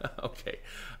 Okay.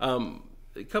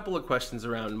 A couple of questions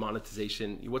around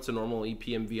monetization. What's a normal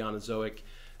EPMV on Ezoic?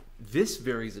 This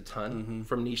varies a ton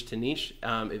from niche to niche.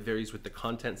 It varies with the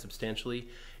content substantially.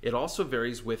 It also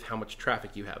varies with how much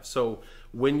traffic you have. So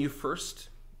when you first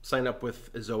sign up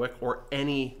with Ezoic or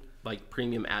any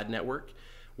premium ad network,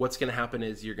 what's going to happen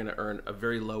is you're going to earn a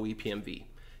very low EPMV.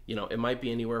 It might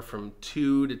be anywhere from $2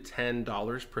 to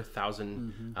 $10 per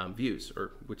thousand views,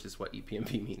 which is what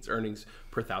EPMV means, earnings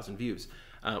per thousand views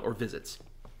or visits.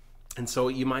 And so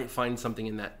you might find something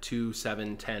in that 2,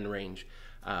 7, 10 range.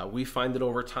 We find that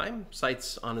over time,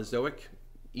 sites on Ezoic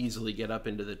easily get up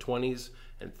into the 20s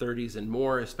and 30s and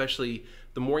more, especially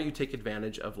the more you take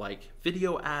advantage of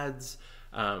video ads.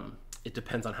 It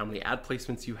depends on how many ad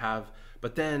placements you have,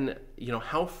 but then,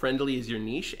 how friendly is your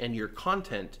niche and your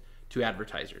content to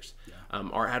advertisers?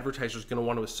 Are advertisers going to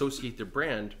want to associate their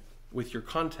brand with your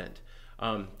content?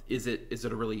 Is it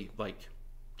a really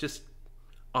just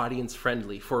audience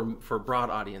friendly for broad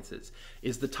audiences?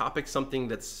 Is the topic something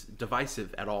that's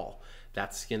divisive at all?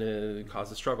 that's going to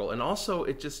cause a struggle. And also,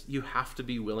 you have to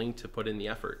be willing to put in the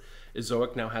effort.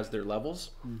 Ezoic now has their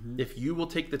levels. If you will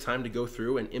take the time to go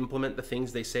through and implement the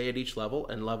things they say at each level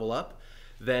and level up,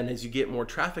 then as you get more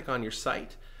traffic on your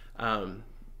site,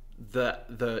 the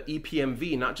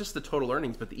EPMV, not just the total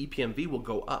earnings, but the EPMV will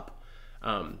go up.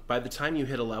 By the time you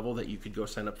hit a level that you could go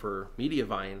sign up for media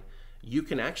buying, you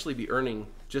can actually be earning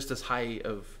just as high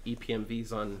of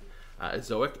EPMVs on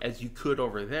Ezoic as you could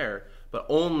over there, but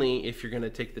only if you're going to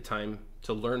take the time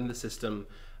to learn the system,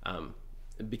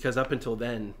 because up until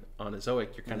then on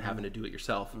Ezoic you're kind of having to do it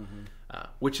yourself,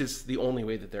 which is the only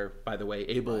way that they're, by the way,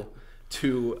 able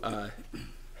to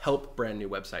help brand new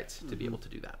websites to be able to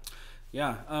do that.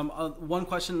 Yeah, one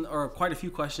question, or quite a few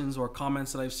questions or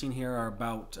comments that I've seen here are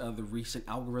about the recent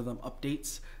algorithm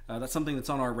updates. That's something that's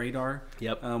on our radar.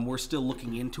 Yep. We're still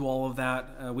looking into all of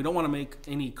that. We don't want to make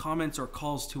any comments or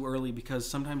calls too early because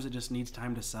sometimes it just needs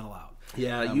time to settle out.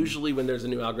 Yeah, usually when there's a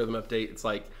new algorithm update, it's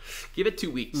like, give it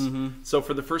 2 weeks. So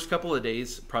for the first couple of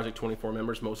days, Project 24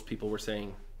 members, most people were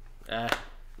saying, I'm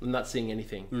not seeing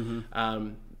anything.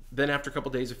 Then after a couple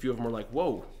of days, a few of them were like,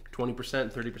 whoa, 20%,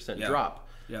 30% drop.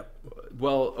 Yep.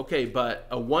 Well, okay, but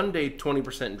a 1 day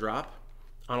 20% drop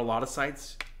on a lot of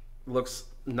sites looks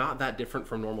not that different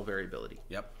from normal variability.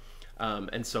 Yep.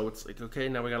 And so it's like, okay,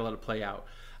 now we got to let it play out.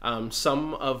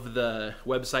 Some of the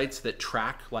websites that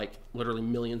track like literally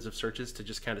millions of searches to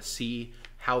just kind of see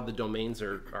how the domains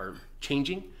are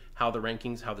changing, how the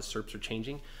rankings, how the SERPs are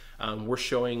changing. We're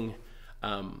showing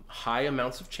high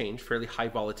amounts of change, fairly high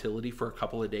volatility for a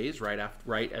couple of days right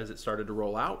as it started to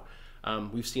roll out.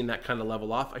 We've seen that kind of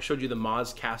level off. I showed you the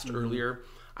Mozcast earlier.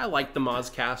 I like the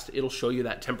Mozcast. It'll show you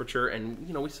that temperature, and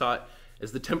we saw it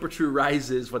as the temperature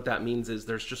rises. What that means is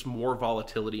there's just more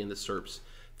volatility in the SERPs.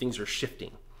 Things are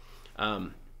shifting.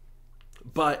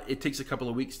 But it takes a couple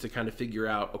of weeks to kind of figure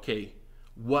out, okay,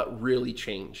 what really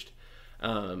changed.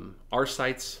 Our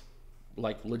sites,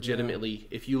 like legitimately,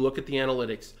 if you look at the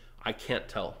analytics, I can't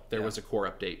tell there was a core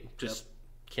update. Just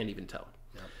can't even tell.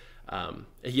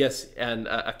 Yes, and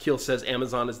Akil says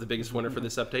Amazon is the biggest winner for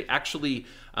this update. Actually,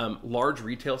 large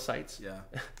retail sites. Yeah,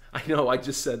 I know. I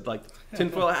just said like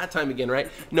tinfoil hat time again, right?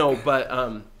 No,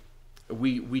 but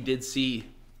we did see,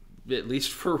 at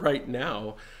least for right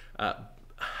now. I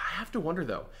have to wonder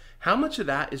though, how much of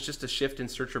that is just a shift in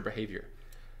searcher behavior?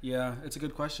 Yeah, it's a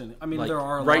good question. I mean, like, there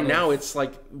are right now. It's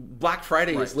like Black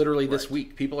Friday is literally this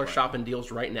week. People are shopping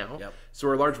deals right now. Yep. So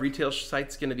are large retail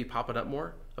sites going to be popping up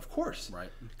more? Of course, right?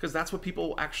 Because that's what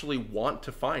people actually want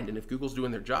to find, and if Google's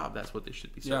doing their job, that's what they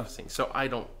should be surfacing. So I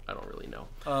don't really know.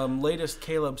 Latest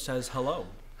Caleb says hello.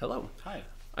 Hello. Hi.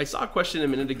 I saw a question a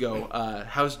minute ago.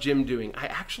 How's Jim doing? I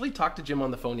actually talked to Jim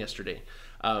on the phone yesterday.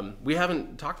 We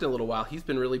haven't talked in a little while. He's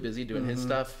been really busy doing his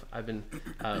stuff.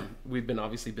 We've been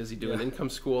obviously busy doing income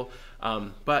school,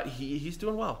 but he's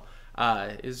doing well.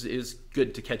 Is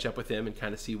good to catch up with him and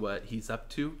kind of see what he's up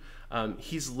to.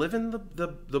 He's living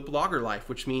the blogger life,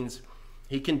 which means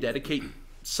he can dedicate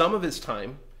some of his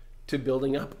time to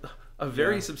building up a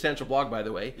very substantial blog, by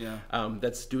the way,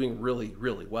 that's doing really,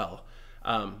 really well.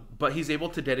 But he's able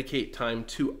to dedicate time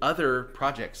to other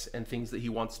projects and things that he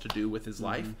wants to do with his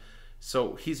life.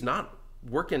 So he's not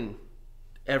working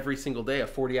every single day a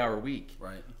 40-hour week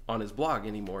on his blog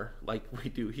anymore like we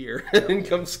do here at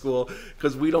Income School,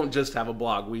 because we don't just have a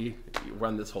blog. We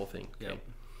run this whole thing. Okay.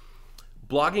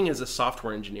 Blogging as a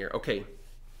software engineer. Okay,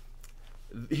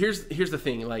 here's the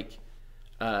thing. Like,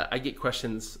 I get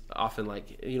questions often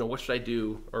like, what should I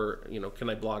do? Or, can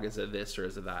I blog as a this or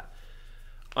as a that?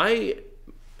 I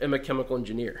am a chemical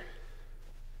engineer.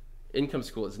 Income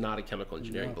School is not a chemical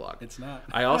engineering blog. It's not.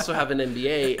 I also have an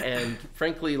MBA, and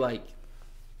frankly, like,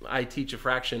 I teach a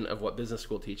fraction of what business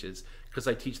school teaches because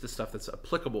I teach the stuff that's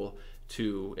applicable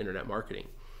to internet marketing.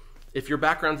 If your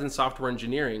background's in software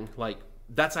engineering, like,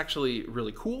 that's actually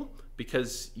really cool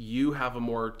because you have a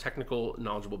more technical,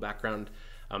 knowledgeable background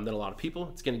than a lot of people.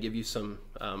 It's going to give you some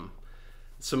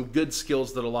good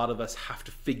skills that a lot of us have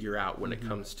to figure out when it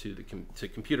comes to to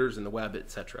computers and the web,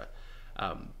 etc.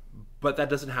 But that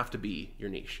doesn't have to be your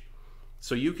niche.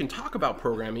 So you can talk about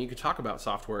programming, you can talk about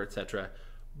software, etc.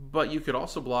 But you could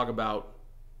also blog about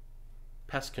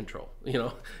pest control.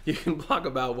 You can blog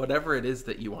about whatever it is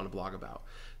that you want to blog about.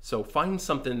 So find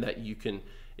something that you can.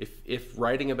 If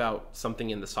writing about something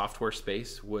in the software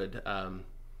space would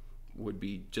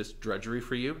be just drudgery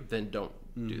for you, then don't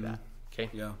do that. Okay.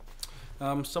 Yeah.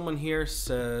 Someone here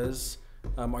says,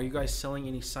 "Are you guys selling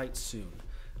any sites soon?"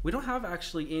 We don't have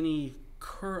actually any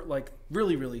current, like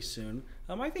really, really soon.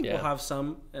 I think we'll have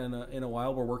some in a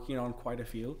while. We're working on quite a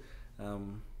few.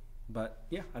 But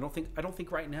yeah, I don't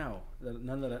think right now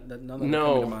none that are coming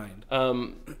to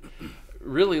mind.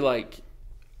 Really, like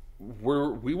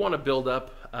we want to build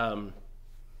up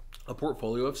a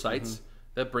portfolio of sites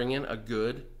that bring in a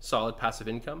good, solid passive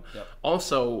income. Yep.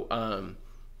 Also,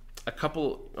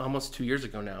 almost 2 years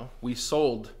ago now, we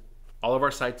sold all of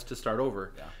our sites to start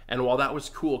over. Yeah. And while that was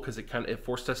cool because it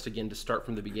forced us again to start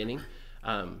from the beginning,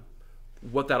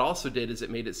 what that also did is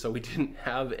it made it so we didn't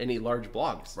have any large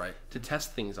blogs to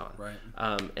test things on.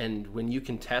 Right. And when you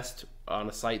can test on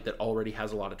a site that already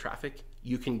has a lot of traffic,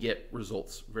 you can get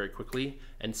results very quickly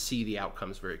and see the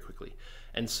outcomes very quickly.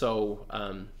 And so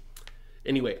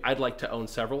anyway, I'd like to own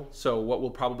several. So what we'll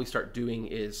probably start doing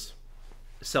is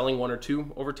selling one or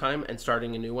two over time and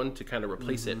starting a new one to kind of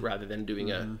replace it rather than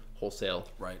doing a wholesale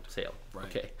sale. Right.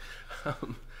 Okay.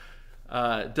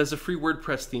 Does a free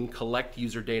WordPress theme collect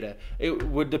user data? It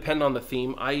would depend on the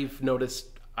theme. I've noticed,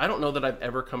 I don't know that I've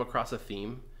ever come across a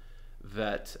theme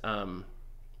that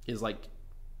is like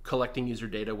collecting user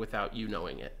data without you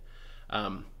knowing it.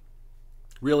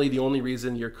 Really, the only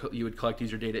reason you would collect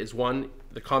user data is one,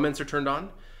 the comments are turned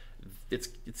on.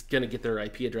 It's going to get their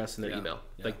IP address and their email.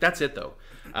 Yeah. Like that's it though.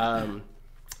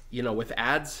 With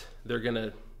ads, they're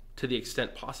going to the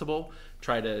extent possible,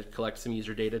 try to collect some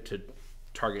user data to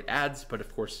target ads, but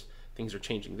of course things are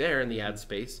changing there in the ad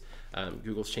space.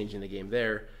 Google's changing the game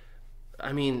there.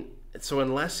 I mean, so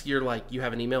unless you're like you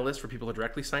have an email list where people are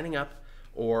directly signing up,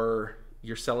 or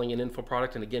you're selling an info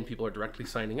product and again people are directly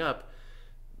signing up,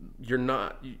 you're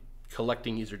not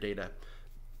collecting user data.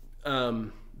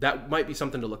 That might be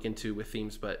something to look into with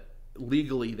themes, but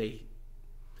legally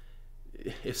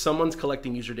if someone's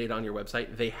collecting user data on your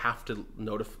website, they have to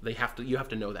you have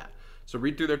to know that. So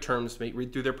read through their terms,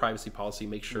 read through their privacy policy,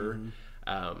 make sure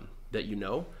that you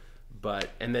know.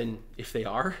 And then if they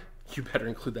are, you better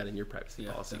include that in your privacy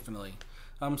policy. Definitely.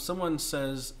 Someone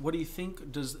says, what do you think,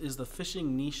 is the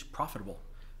fishing niche profitable?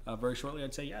 Very shortly,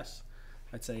 I'd say yes.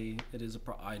 I'd say it is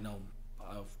I know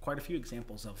of quite a few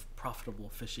examples of profitable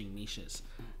fishing niches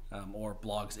or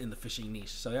blogs in the fishing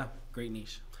niche. So yeah, great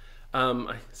niche.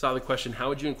 I saw the question, how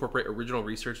would you incorporate original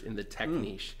research in the tech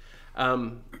niche?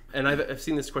 And I've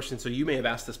seen this question, so you may have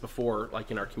asked this before,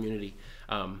 like in our community.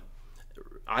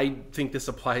 I think this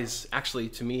applies, actually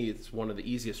to me, it's one of the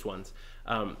easiest ones.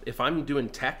 If I'm doing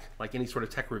tech, like any sort of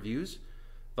tech reviews,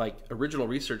 like original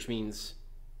research means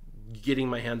getting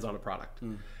my hands on a product.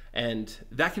 And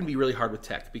that can be really hard with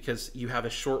tech because you have a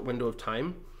short window of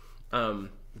time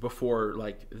before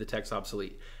like the tech's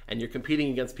obsolete, and you're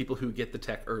competing against people who get the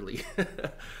tech early.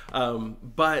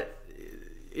 But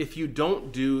if you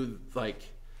don't do, like,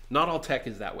 not all tech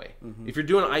is that way. If you're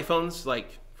doing iPhones,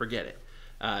 like, forget it.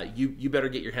 You better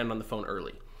get your hand on the phone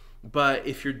early. But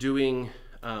if you're doing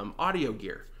audio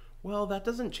gear, well, that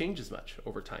doesn't change as much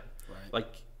over time. Right.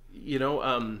 Like,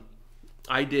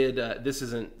 I did, this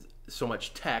isn't so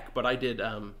much tech, but I did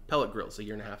pellet grills a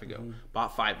year and a half ago.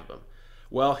 Bought 5 of them.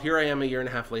 Well, here I am a year and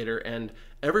a half later, and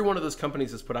every one of those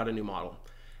companies has put out a new model.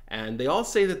 And they all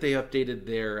say that they updated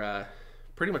their,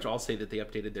 pretty much all say that they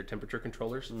updated their temperature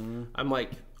controllers. I'm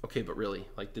like, okay, but really?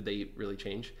 Like, did they really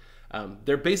change?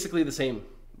 They're basically the same.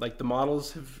 Like, the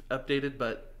models have updated,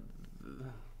 but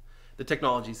the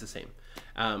technology's the same.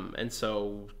 And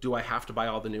so, do I have to buy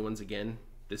all the new ones again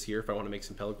this year if I want to make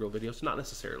some pellet grill videos? Not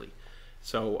necessarily.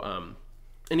 So,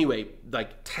 anyway,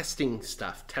 like testing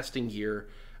stuff, testing gear,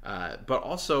 but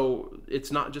also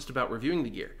it's not just about reviewing the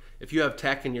gear. If you have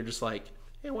tech and you're just like,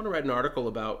 hey, I want to write an article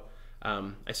about,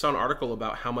 I saw an article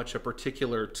about how much a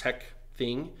particular tech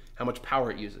thing, how much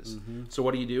power it uses. So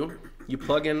what do? You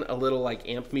plug in a little like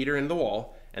amp meter in the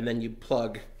wall, and then you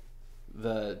plug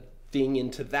the thing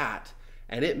into that,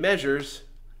 and it measures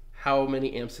how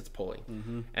many amps it's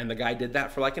pulling. And the guy did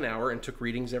that for like an hour and took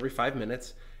readings every 5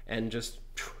 minutes and just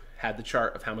had the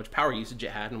chart of how much power usage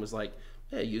it had and was like,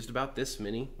 yeah, it used about this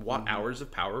many watt hours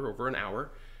of power over an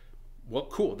hour. Well,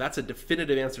 cool. That's a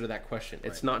definitive answer to that question.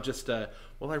 Right. It's not just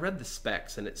well, I read the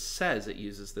specs and it says it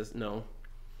uses this. No.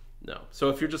 So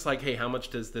if you're just like, hey, how much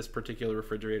does this particular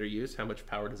refrigerator use? How much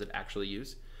power does it actually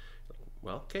use?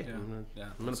 Well, okay, I'm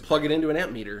going to plug it into an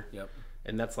amp meter. Yep.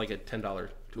 And that's like a $10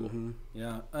 tool.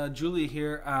 Yeah. Julie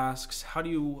here asks, how do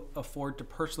you afford to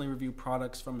personally review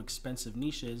products from expensive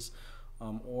niches,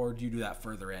 or do you do that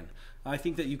further in? I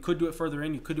think that you could do it further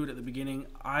in. You could do it at the beginning.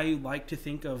 I like to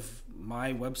think of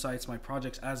my websites, my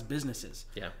projects as businesses.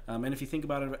 Yeah. And if you think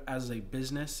about it as a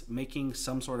business, making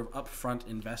some sort of upfront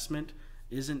investment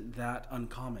isn't that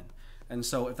uncommon. And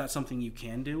so if that's something you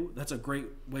can do, that's a great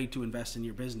way to invest in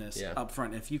your business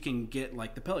upfront. If you can get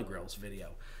like the pellet grills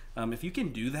video. If you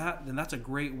can do that, then that's a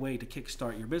great way to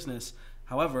kickstart your business.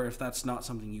 However, if that's not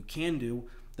something you can do,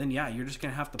 then yeah, you're just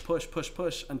going to have to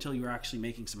push until you're actually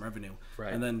making some revenue.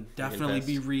 Right. And then definitely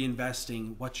be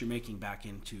reinvesting what you're making back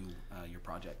into your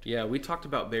project. Yeah, we talked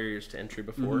about barriers to entry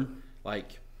before.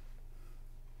 Like,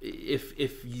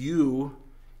 if you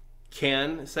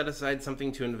can set aside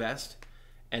something to invest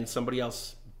and somebody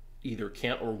else either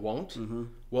can't or won't,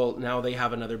 well, now they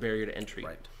have another barrier to entry.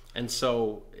 Right. And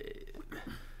so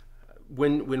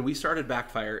when we started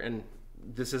Backfire, and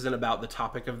this isn't about the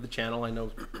topic of the channel, I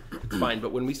know it's fine,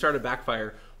 but when we started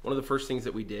Backfire, one of the first things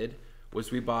that we did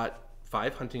was we bought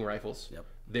 5 hunting rifles. Yep.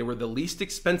 They were the least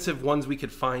expensive ones we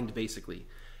could find, basically,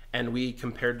 and we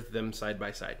compared them side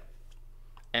by side.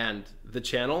 And the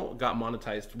channel got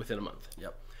monetized within a month.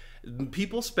 Yep.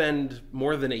 People spend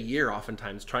more than a year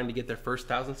oftentimes trying to get their first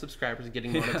 1,000 subscribers and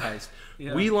getting monetized.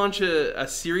 Yeah. We launch a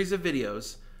series of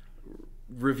videos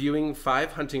reviewing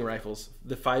 5 hunting rifles,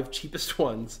 the 5 cheapest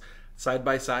ones, side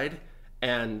by side,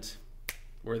 and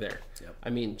we're there. Yep. I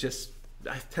mean, just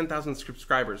 10,000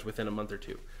 subscribers within a month or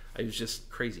two. It was just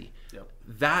crazy. Yep.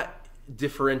 That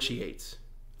differentiates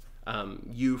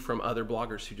you from other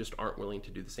bloggers who just aren't willing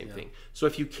to do the same thing. So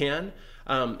if you can,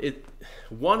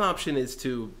 one option is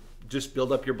to just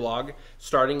build up your blog,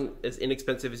 starting as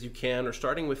inexpensive as you can, or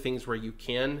starting with things where you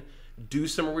can do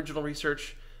some original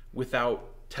research without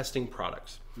testing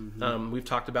products. We've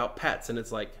talked about pets, and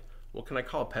it's like, well, can I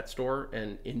call a pet store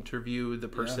and interview the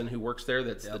person who works there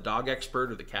that's the dog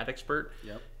expert or the cat expert?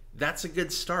 Yep. That's a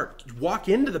good start. Walk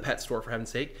into the pet store, for heaven's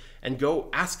sake, and go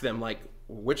ask them, like,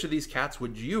 which of these cats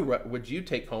would you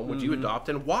take home, would you adopt,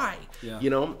 and why? Yeah. You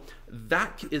know,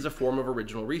 that is a form of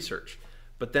original research.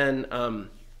 But then,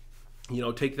 you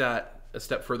know, take that a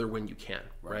step further when you can,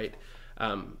 right?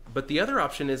 But the other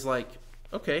option is like,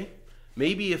 okay,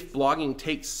 maybe if blogging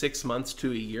takes 6 months to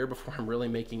a year before I'm really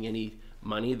making any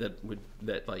money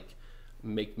that like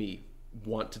make me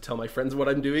want to tell my friends what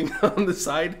I'm doing on the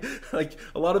side. Like,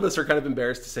 a lot of us are kind of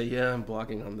embarrassed to say, yeah, I'm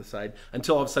blogging on the side,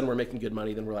 until all of a sudden we're making good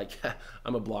money. Then we're like,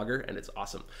 I'm a blogger, and it's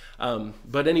awesome.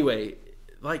 But anyway,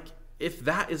 like, if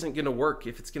that isn't going to work,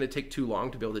 if it's going to take too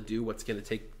long to be able to do what's going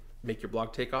to make your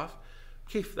blog take off,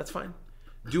 okay, that's fine.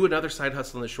 Do another side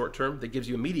hustle in the short term that gives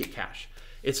you immediate cash.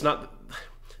 It's not,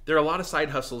 there are a lot of side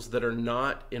hustles that are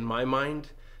not, in my mind,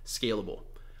 scalable.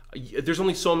 There's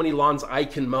only so many lawns I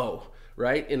can mow,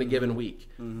 right, in a given week.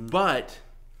 But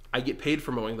I get paid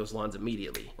for mowing those lawns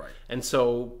immediately. Right. And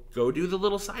so go do the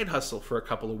little side hustle for a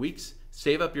couple of weeks,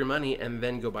 save up your money, and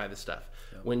then go buy the stuff.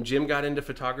 Yep. When Jim got into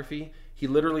photography, he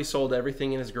literally sold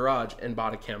everything in his garage and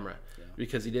bought a camera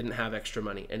because he didn't have extra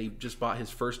money. And he just bought his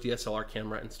first DSLR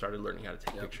camera and started learning how to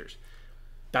take pictures.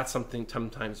 That's something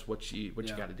sometimes what you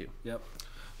got to do. Yep.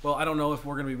 Well, I don't know if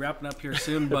we're going to be wrapping up here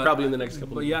soon, but probably in the next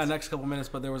couple. But yeah, next couple minutes.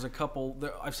 But there was a couple.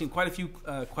 I've seen quite a few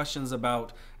questions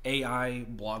about AI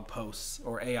blog posts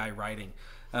or AI writing.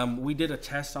 We did a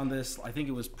test on this. I think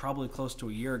it was probably close to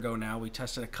a year ago now. We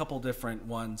tested a couple different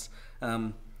ones.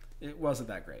 It wasn't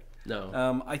that great.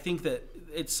 No. I think that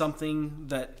it's something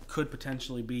that could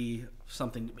potentially be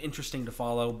something interesting to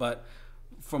follow. But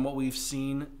from what we've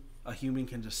seen, a human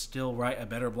can just still write a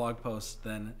better blog post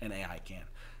than an AI can.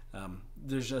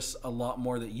 There's just a lot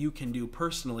more that you can do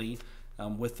personally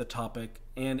with the topic,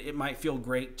 and it might feel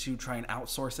great to try and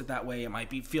outsource it that way. It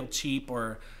might feel cheap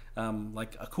or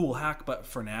like a cool hack, but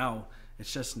for now,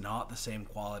 it's just not the same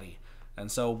quality.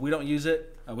 And so we don't use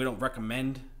it. We don't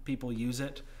recommend people use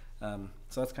it. So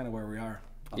that's kind of where we are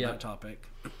on that topic.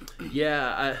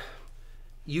 Yeah,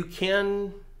 you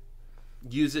can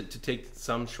use it to take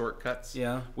some shortcuts.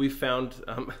 Yeah. We found,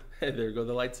 there go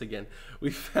the lights again.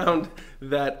 We found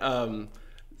that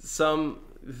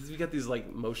we got these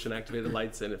like motion activated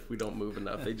lights, and if we don't move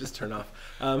enough, they just turn off.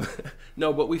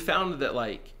 No, but we found that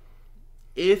like,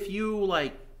 if you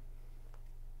like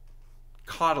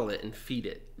coddle it and feed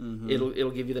it,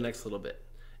 it'll give you the next little bit.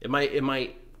 It might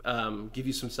give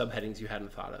you some subheadings you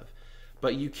hadn't thought of,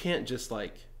 but you can't just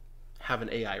like have an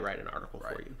AI write an article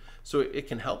for you. So it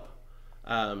can help.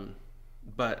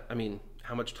 But I mean,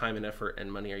 how much time and effort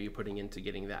and money are you putting into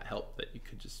getting that help that you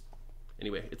could just,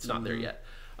 anyway, it's not there yet.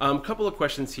 A couple of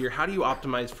questions here. How do you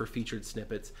optimize for featured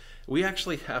snippets? We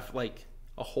actually have like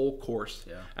a whole course,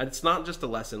 and it's not just a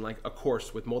lesson, like a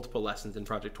course with multiple lessons in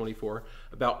Project 24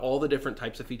 about all the different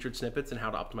types of featured snippets and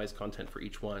how to optimize content for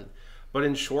each one. But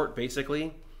in short,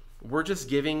 basically, we're just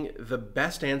giving the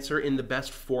best answer in the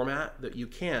best format that you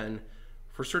can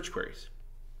for search queries.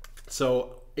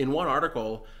 So in one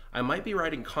article, I might be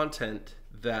writing content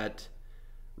that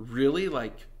really,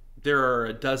 like, there are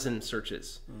a dozen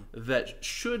searches that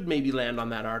should maybe land on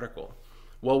that article.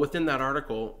 Well, within that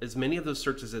article, as many of those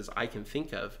searches as I can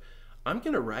think of, I'm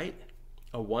going to write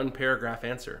a 1-paragraph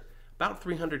answer, about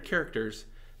 300 characters,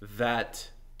 that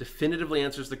definitively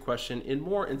answers the question in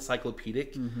more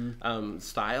encyclopedic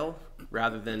style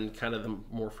rather than kind of the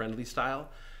more friendly style.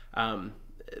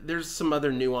 There's some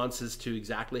other nuances to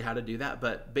exactly how to do that,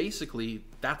 but basically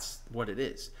that's what it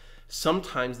is.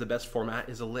 Sometimes the best format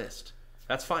is a list.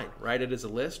 That's fine. Write it as a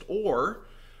list, or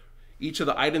each of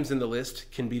the items in the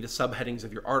list can be the subheadings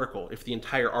of your article. If the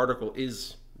entire article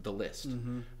is the list,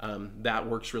 that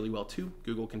works really well too.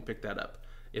 Google can pick that up.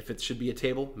 If it should be a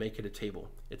table, make it a table,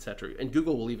 etc. And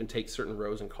Google will even take certain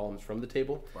rows and columns from the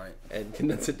table and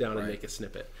condense it down and make a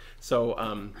snippet.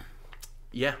 So,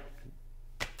 yeah.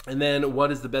 And then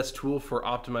what is the best tool for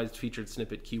optimized featured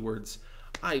snippet keywords?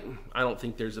 I don't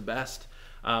think there's a best.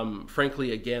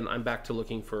 Frankly, again, I'm back to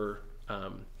looking for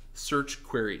search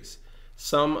queries.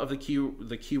 Some of the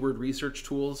keyword research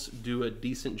tools do a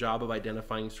decent job of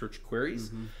identifying search queries.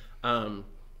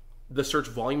 The search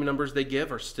volume numbers they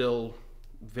give are still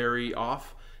very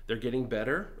off. They're getting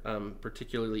better,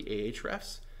 particularly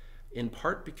Ahrefs, in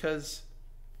part because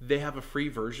they have a free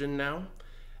version now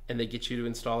and they get you to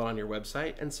install it on your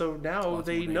website. And so now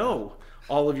they know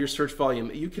all of your search volume.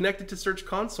 You connect it to Search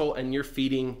Console and you're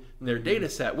feeding their data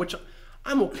set, which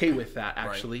I'm okay with that,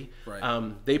 actually.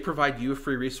 They provide you a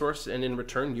free resource, and in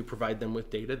return, you provide them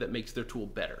with data that makes their tool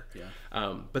better.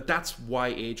 But that's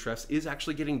why Ahrefs is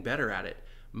actually getting better at it.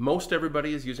 Most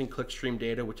everybody is using clickstream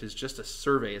data, which is just a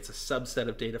survey. It's a subset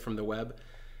of data from the web.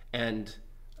 And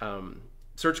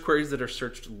search queries that are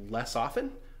searched less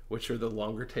often, which are the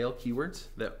longer tail keywords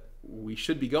that we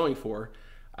should be going for,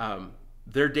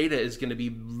 their data is going to be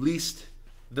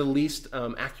the least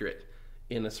accurate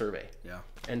in a survey.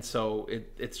 And so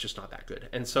it's just not that good.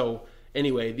 And so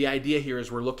anyway, the idea here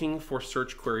is we're looking for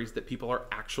search queries that people are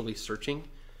actually searching.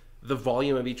 The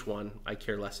volume of each one I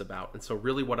care less about. And so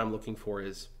really what I'm looking for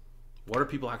is, what are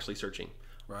people actually searching?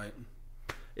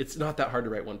 It's not that hard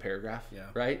to write one paragraph,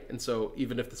 right? And so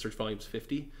even if the search volume is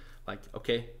 50, like,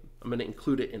 okay, I'm going to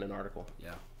include it in an article.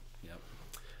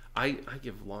 I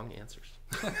give long answers.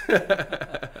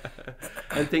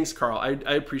 And thanks, Carl.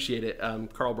 I appreciate it.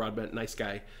 Carl Broadbent, nice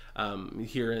guy.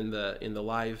 Here in the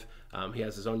live, he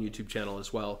has his own YouTube channel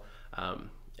as well.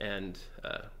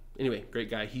 Anyway, great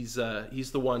guy. He's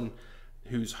the one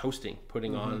who's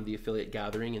putting on the affiliate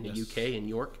gathering in the UK in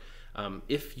York.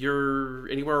 If you're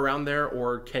anywhere around there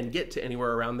or can get to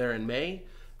anywhere around there in May,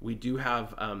 we do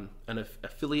have an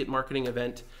affiliate marketing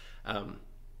event.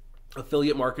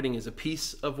 Affiliate marketing is a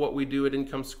piece of what we do at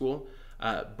Income School,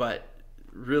 but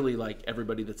really, like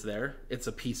everybody that's there, it's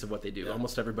a piece of what they do.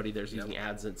 Almost everybody there's using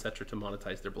ads, etc., to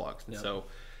monetize their blogs. And so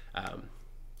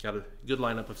got a good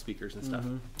lineup of speakers and stuff.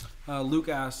 Luke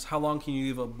asks, how long can you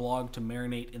leave a blog to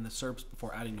marinate in the SERPs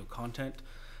before adding new content?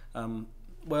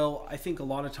 Well, I think a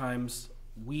lot of times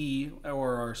we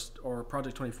or our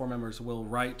Project 24 members will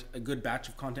write a good batch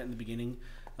of content in the beginning.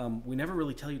 We never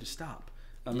really tell you to stop.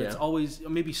 It's always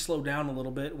maybe slow down a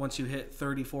little bit once you hit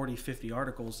 30, 40, 50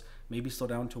 articles. Maybe slow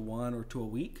down to 1 or 2 a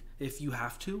week if you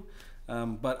have to.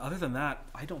 But other than that,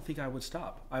 I don't think I would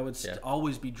stop. I would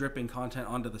always be dripping content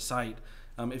onto the site.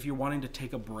 If you're wanting to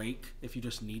take a break, if you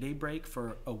just need a break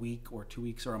for a week or 2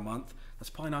 weeks or a month, that's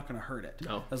probably not going to hurt it.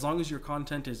 No. As long as your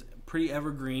content is pretty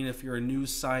evergreen, if you're a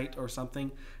news site or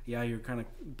something, you're kind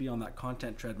of be on that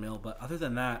content treadmill. But other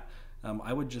than that,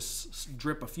 I would just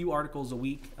drip a few articles a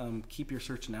week, keep your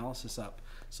search analysis up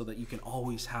so that you can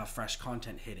always have fresh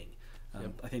content hitting.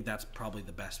 I think that's probably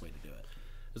the best way to do it.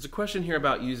 There's a question here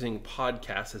about using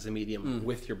podcasts as a medium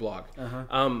with your blog.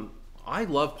 I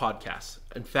love podcasts.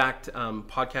 In fact,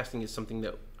 podcasting is something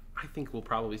that I think we'll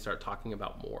probably start talking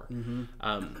about more.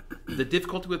 The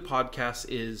difficulty with podcasts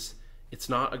is it's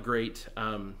not a great...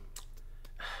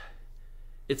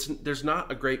 there's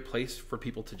not a great place for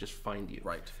people to just find you.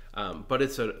 But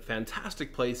it's a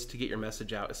fantastic place to get your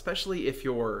message out, especially if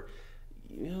YouTube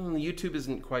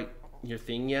isn't quite your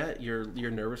thing yet. You're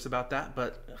nervous about that,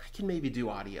 but I can maybe do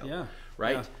audio.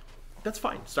 That's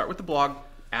fine. Start with the blog,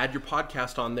 add your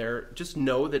podcast on there. Just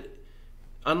know that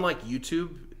unlike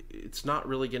YouTube, it's not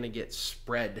really going to get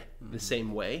spread the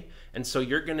same way. And so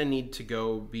you're going to need to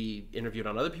go be interviewed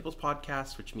on other people's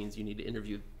podcasts, which means you need to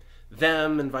interview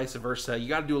them and vice versa. You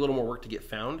got to do a little more work to get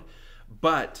found,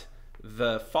 but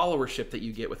the followership that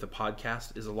you get with a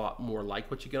podcast is a lot more like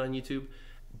what you get on YouTube.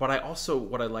 But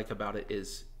what I like about it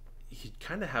is you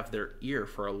kind of have their ear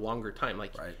for a longer time.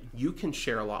 Like you can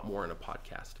share a lot more in a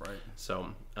podcast.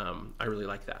 So I really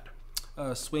like that.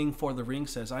 Swing for the Ring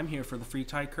says, I'm here for the free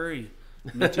Thai curry.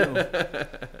 Me too.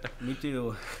 Me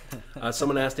too.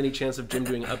 Someone asked, any chance of Jim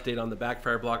doing an update on the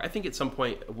Backfire blog? I think at some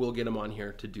point we'll get him on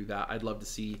here to do that. I'd love to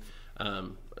see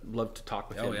Love to talk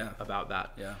with him about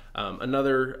that. Yeah.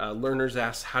 Another learners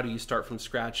asked, how do you start from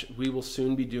scratch? We will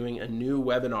soon be doing a new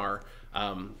webinar,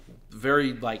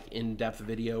 very like in-depth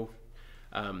video.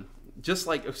 Just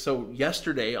like, so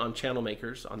yesterday on Channel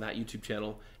Makers, on that YouTube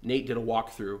channel, Nate did a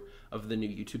walkthrough of the new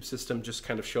YouTube system, just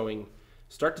kind of showing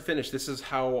start to finish, this is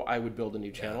how I would build a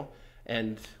new channel.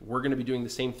 And we're going to be doing the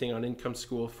same thing on Income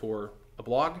School for a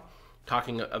blog,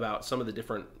 talking about some of the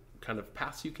different kind of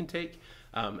paths you can take,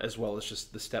 as well as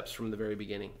just the steps from the very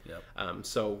beginning. Yep.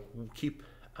 So keep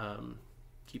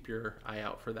your eye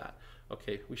out for that.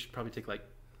 Okay, we should probably take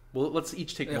let's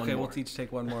each take one more. Okay, we'll each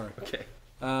take one more. Okay.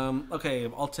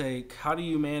 Okay, I'll take, how do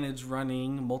you manage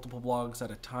running multiple blogs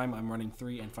at a time? I'm running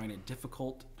 3 and find it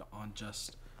difficult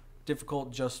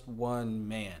just one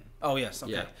man. Oh yes,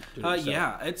 okay.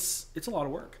 Yeah, it's a lot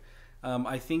of work.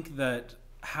 I think that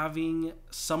having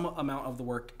some amount of the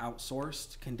work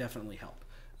outsourced can definitely help.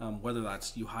 Whether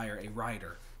that's you hire a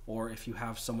writer, or if you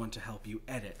have someone to help you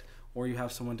edit, or you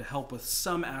have someone to help with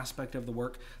some aspect of the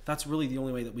work, that's really the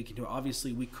only way that we can do it.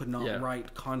 Obviously, we could not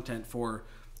write content for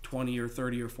 20 or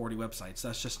 30 or 40 websites.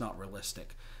 That's just not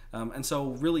realistic. And so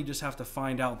really just have to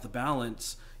find out the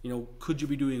balance. Could you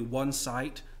be doing one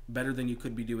site better than you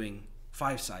could be doing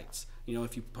 5 sites?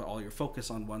 If you put all your focus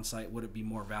on one site, would it be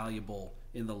more valuable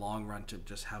in the long run to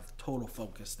just have total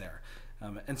focus there?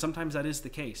 And sometimes that is the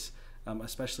case,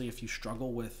 especially if you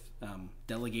struggle with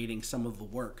delegating some of the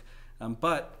work.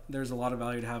 But there's a lot of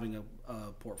value to having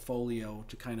a portfolio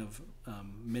to kind of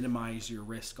minimize your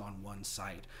risk on one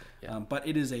site. Yeah. But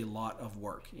it is a lot of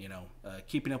work,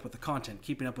 keeping up with the content,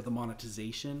 keeping up with the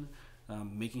monetization,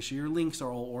 making sure your links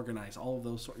are all organized, all of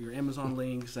those, your Amazon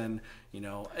links, and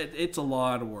it's a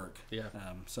lot of work. Yeah.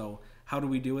 So how do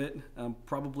we do it?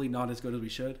 Probably not as good as we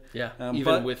should. Yeah.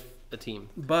 Even with a team.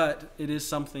 But it is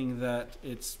something that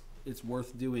it's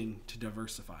worth doing to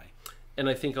diversify. And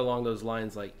I think along those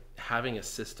lines, like having a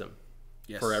system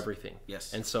for everything.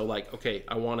 Yes. And so okay,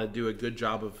 I want to do a good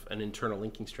job of an internal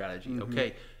linking strategy. Mm-hmm.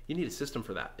 Okay, you need a system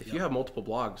for that. If you have multiple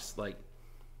blogs,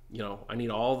 I need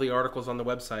all the articles on the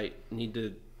website, need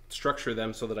to structure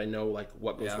them so that I know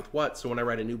what goes with what. So when I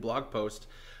write a new blog post,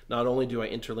 not only do I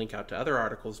interlink out to other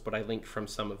articles, but I link from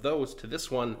some of those to this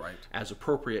one as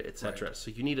appropriate, etc. Right. So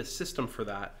you need a system for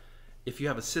that. If you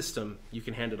have a system, you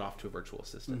can hand it off to a virtual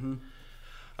assistant. Mm-hmm.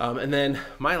 And then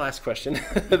my last question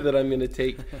that I'm going to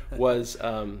take was,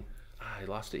 I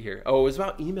lost it here. Oh, it was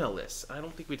about email lists. I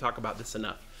don't think we talk about this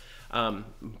enough.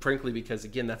 Frankly, because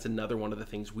again, that's another one of the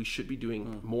things we should be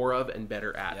doing more of and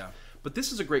better at. Yeah. But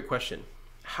this is a great question.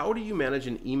 How do you manage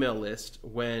an email list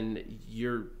when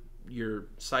your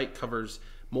site covers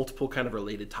multiple kind of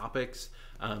related topics?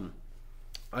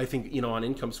 I think, on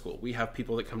Income School, we have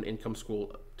people that come to Income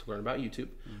School to learn about YouTube.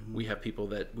 Mm-hmm. We have people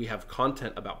that we have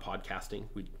content about podcasting.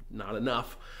 Not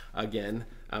enough. Again,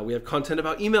 we have content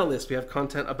about email lists. We have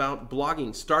content about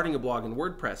blogging, starting a blog in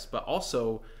WordPress, but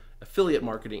also affiliate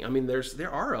marketing. I mean,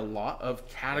 there are a lot of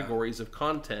categories of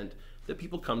content that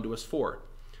people come to us for.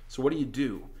 So what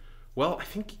do? Well, I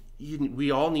think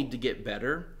we all need to get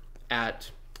better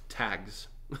at tags.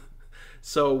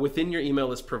 So within your email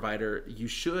list provider, you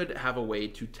should have a way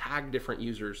to tag different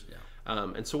users. Yeah.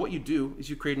 And so what you do is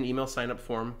you create an email sign-up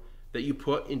form that you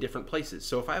put in different places.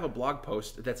 So if I have a blog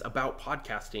post that's about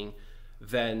podcasting,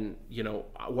 then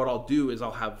what I'll do is I'll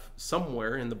have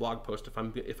somewhere in the blog post,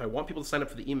 if I want people to sign up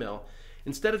for the email,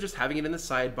 instead of just having it in the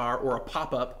sidebar or a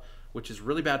pop-up, which is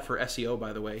really bad for SEO,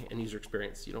 by the way, and user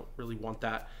experience. You don't really want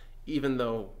that, even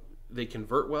though they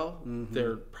convert well. Mm-hmm.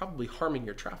 They're probably harming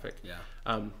your traffic. Yeah,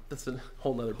 that's a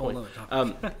whole nother point.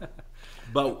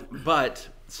 But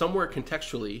somewhere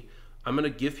contextually, I'm going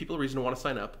to give people a reason to want to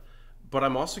sign up, but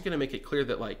I'm also going to make it clear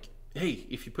that hey,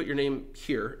 if you put your name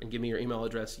here and give me your email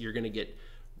address, you're going to get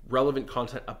relevant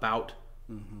content about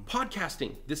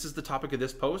podcasting. This is the topic of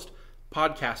this post,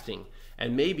 podcasting.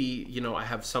 And maybe, I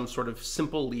have some sort of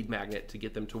simple lead magnet to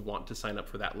get them to want to sign up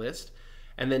for that list.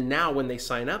 And then now when they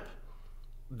sign up,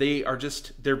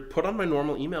 they're put on my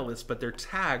normal email list, but they're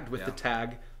tagged with the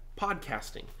tag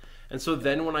podcasting. And so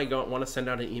then when I want to send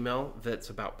out an email that's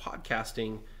about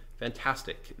podcasting,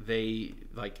 fantastic.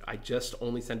 I just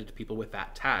only send it to people with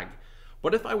that tag.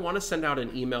 But if I want to send out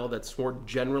an email that's more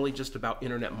generally just about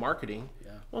internet marketing,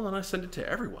 well, then I send it to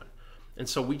everyone. And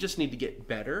so we just need to get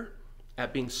better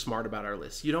at being smart about our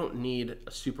lists. You don't need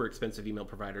a super expensive email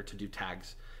provider to do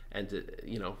tags, and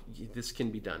this can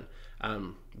be done.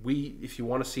 If you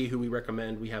want to see who we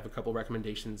recommend, we have a couple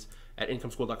recommendations at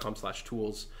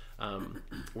incomeschool.com/tools,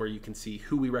 where you can see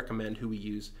who we recommend, who we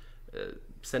use.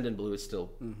 Sendinblue is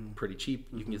still pretty cheap.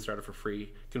 You can get started for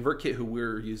free. ConvertKit, who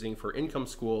we're using for Income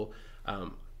School,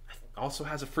 also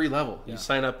has a free level. You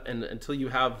sign up, and until you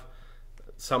have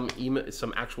some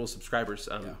actual subscribers,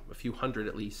 a few hundred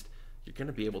at least, you're going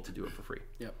to be able to do it for free.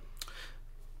 Yep.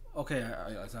 Okay,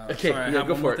 sorry, I have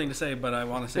one more thing to say, but I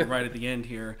want to say right at the end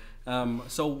here.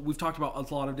 So we've talked about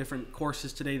a lot of different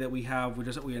courses today that we have.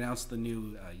 We announced the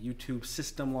new YouTube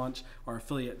system launch, our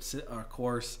affiliate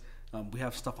course. We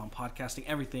have stuff on podcasting,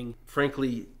 everything.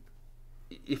 Frankly,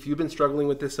 if you've been struggling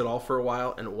with this at all for a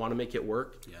while and want to make it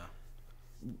work,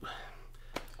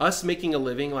 us making a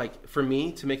living, like for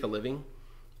me to make a living,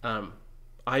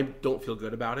 I don't feel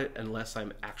good about it unless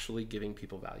I'm actually giving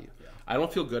people value. I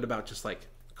don't feel good about just like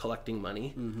collecting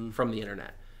money from the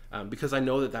internet, because I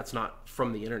know that that's not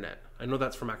from the internet. I know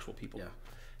that's from actual people.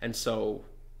 And so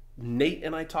Nate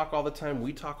and I talk all the time.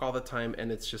 We talk all the time,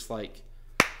 and it's just like,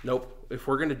 nope. If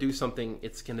we're going to do something,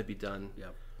 it's going to be done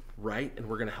right, and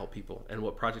we're going to help people. And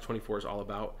what Project 24 is all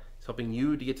about is helping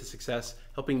you to get to success,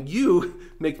 helping you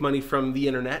make money from the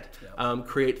internet,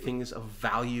 create things of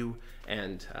value,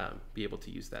 and be able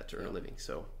to use that to earn a living.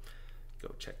 So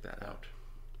go check that out.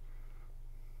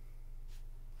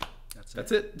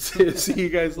 That's it. See you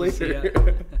guys later.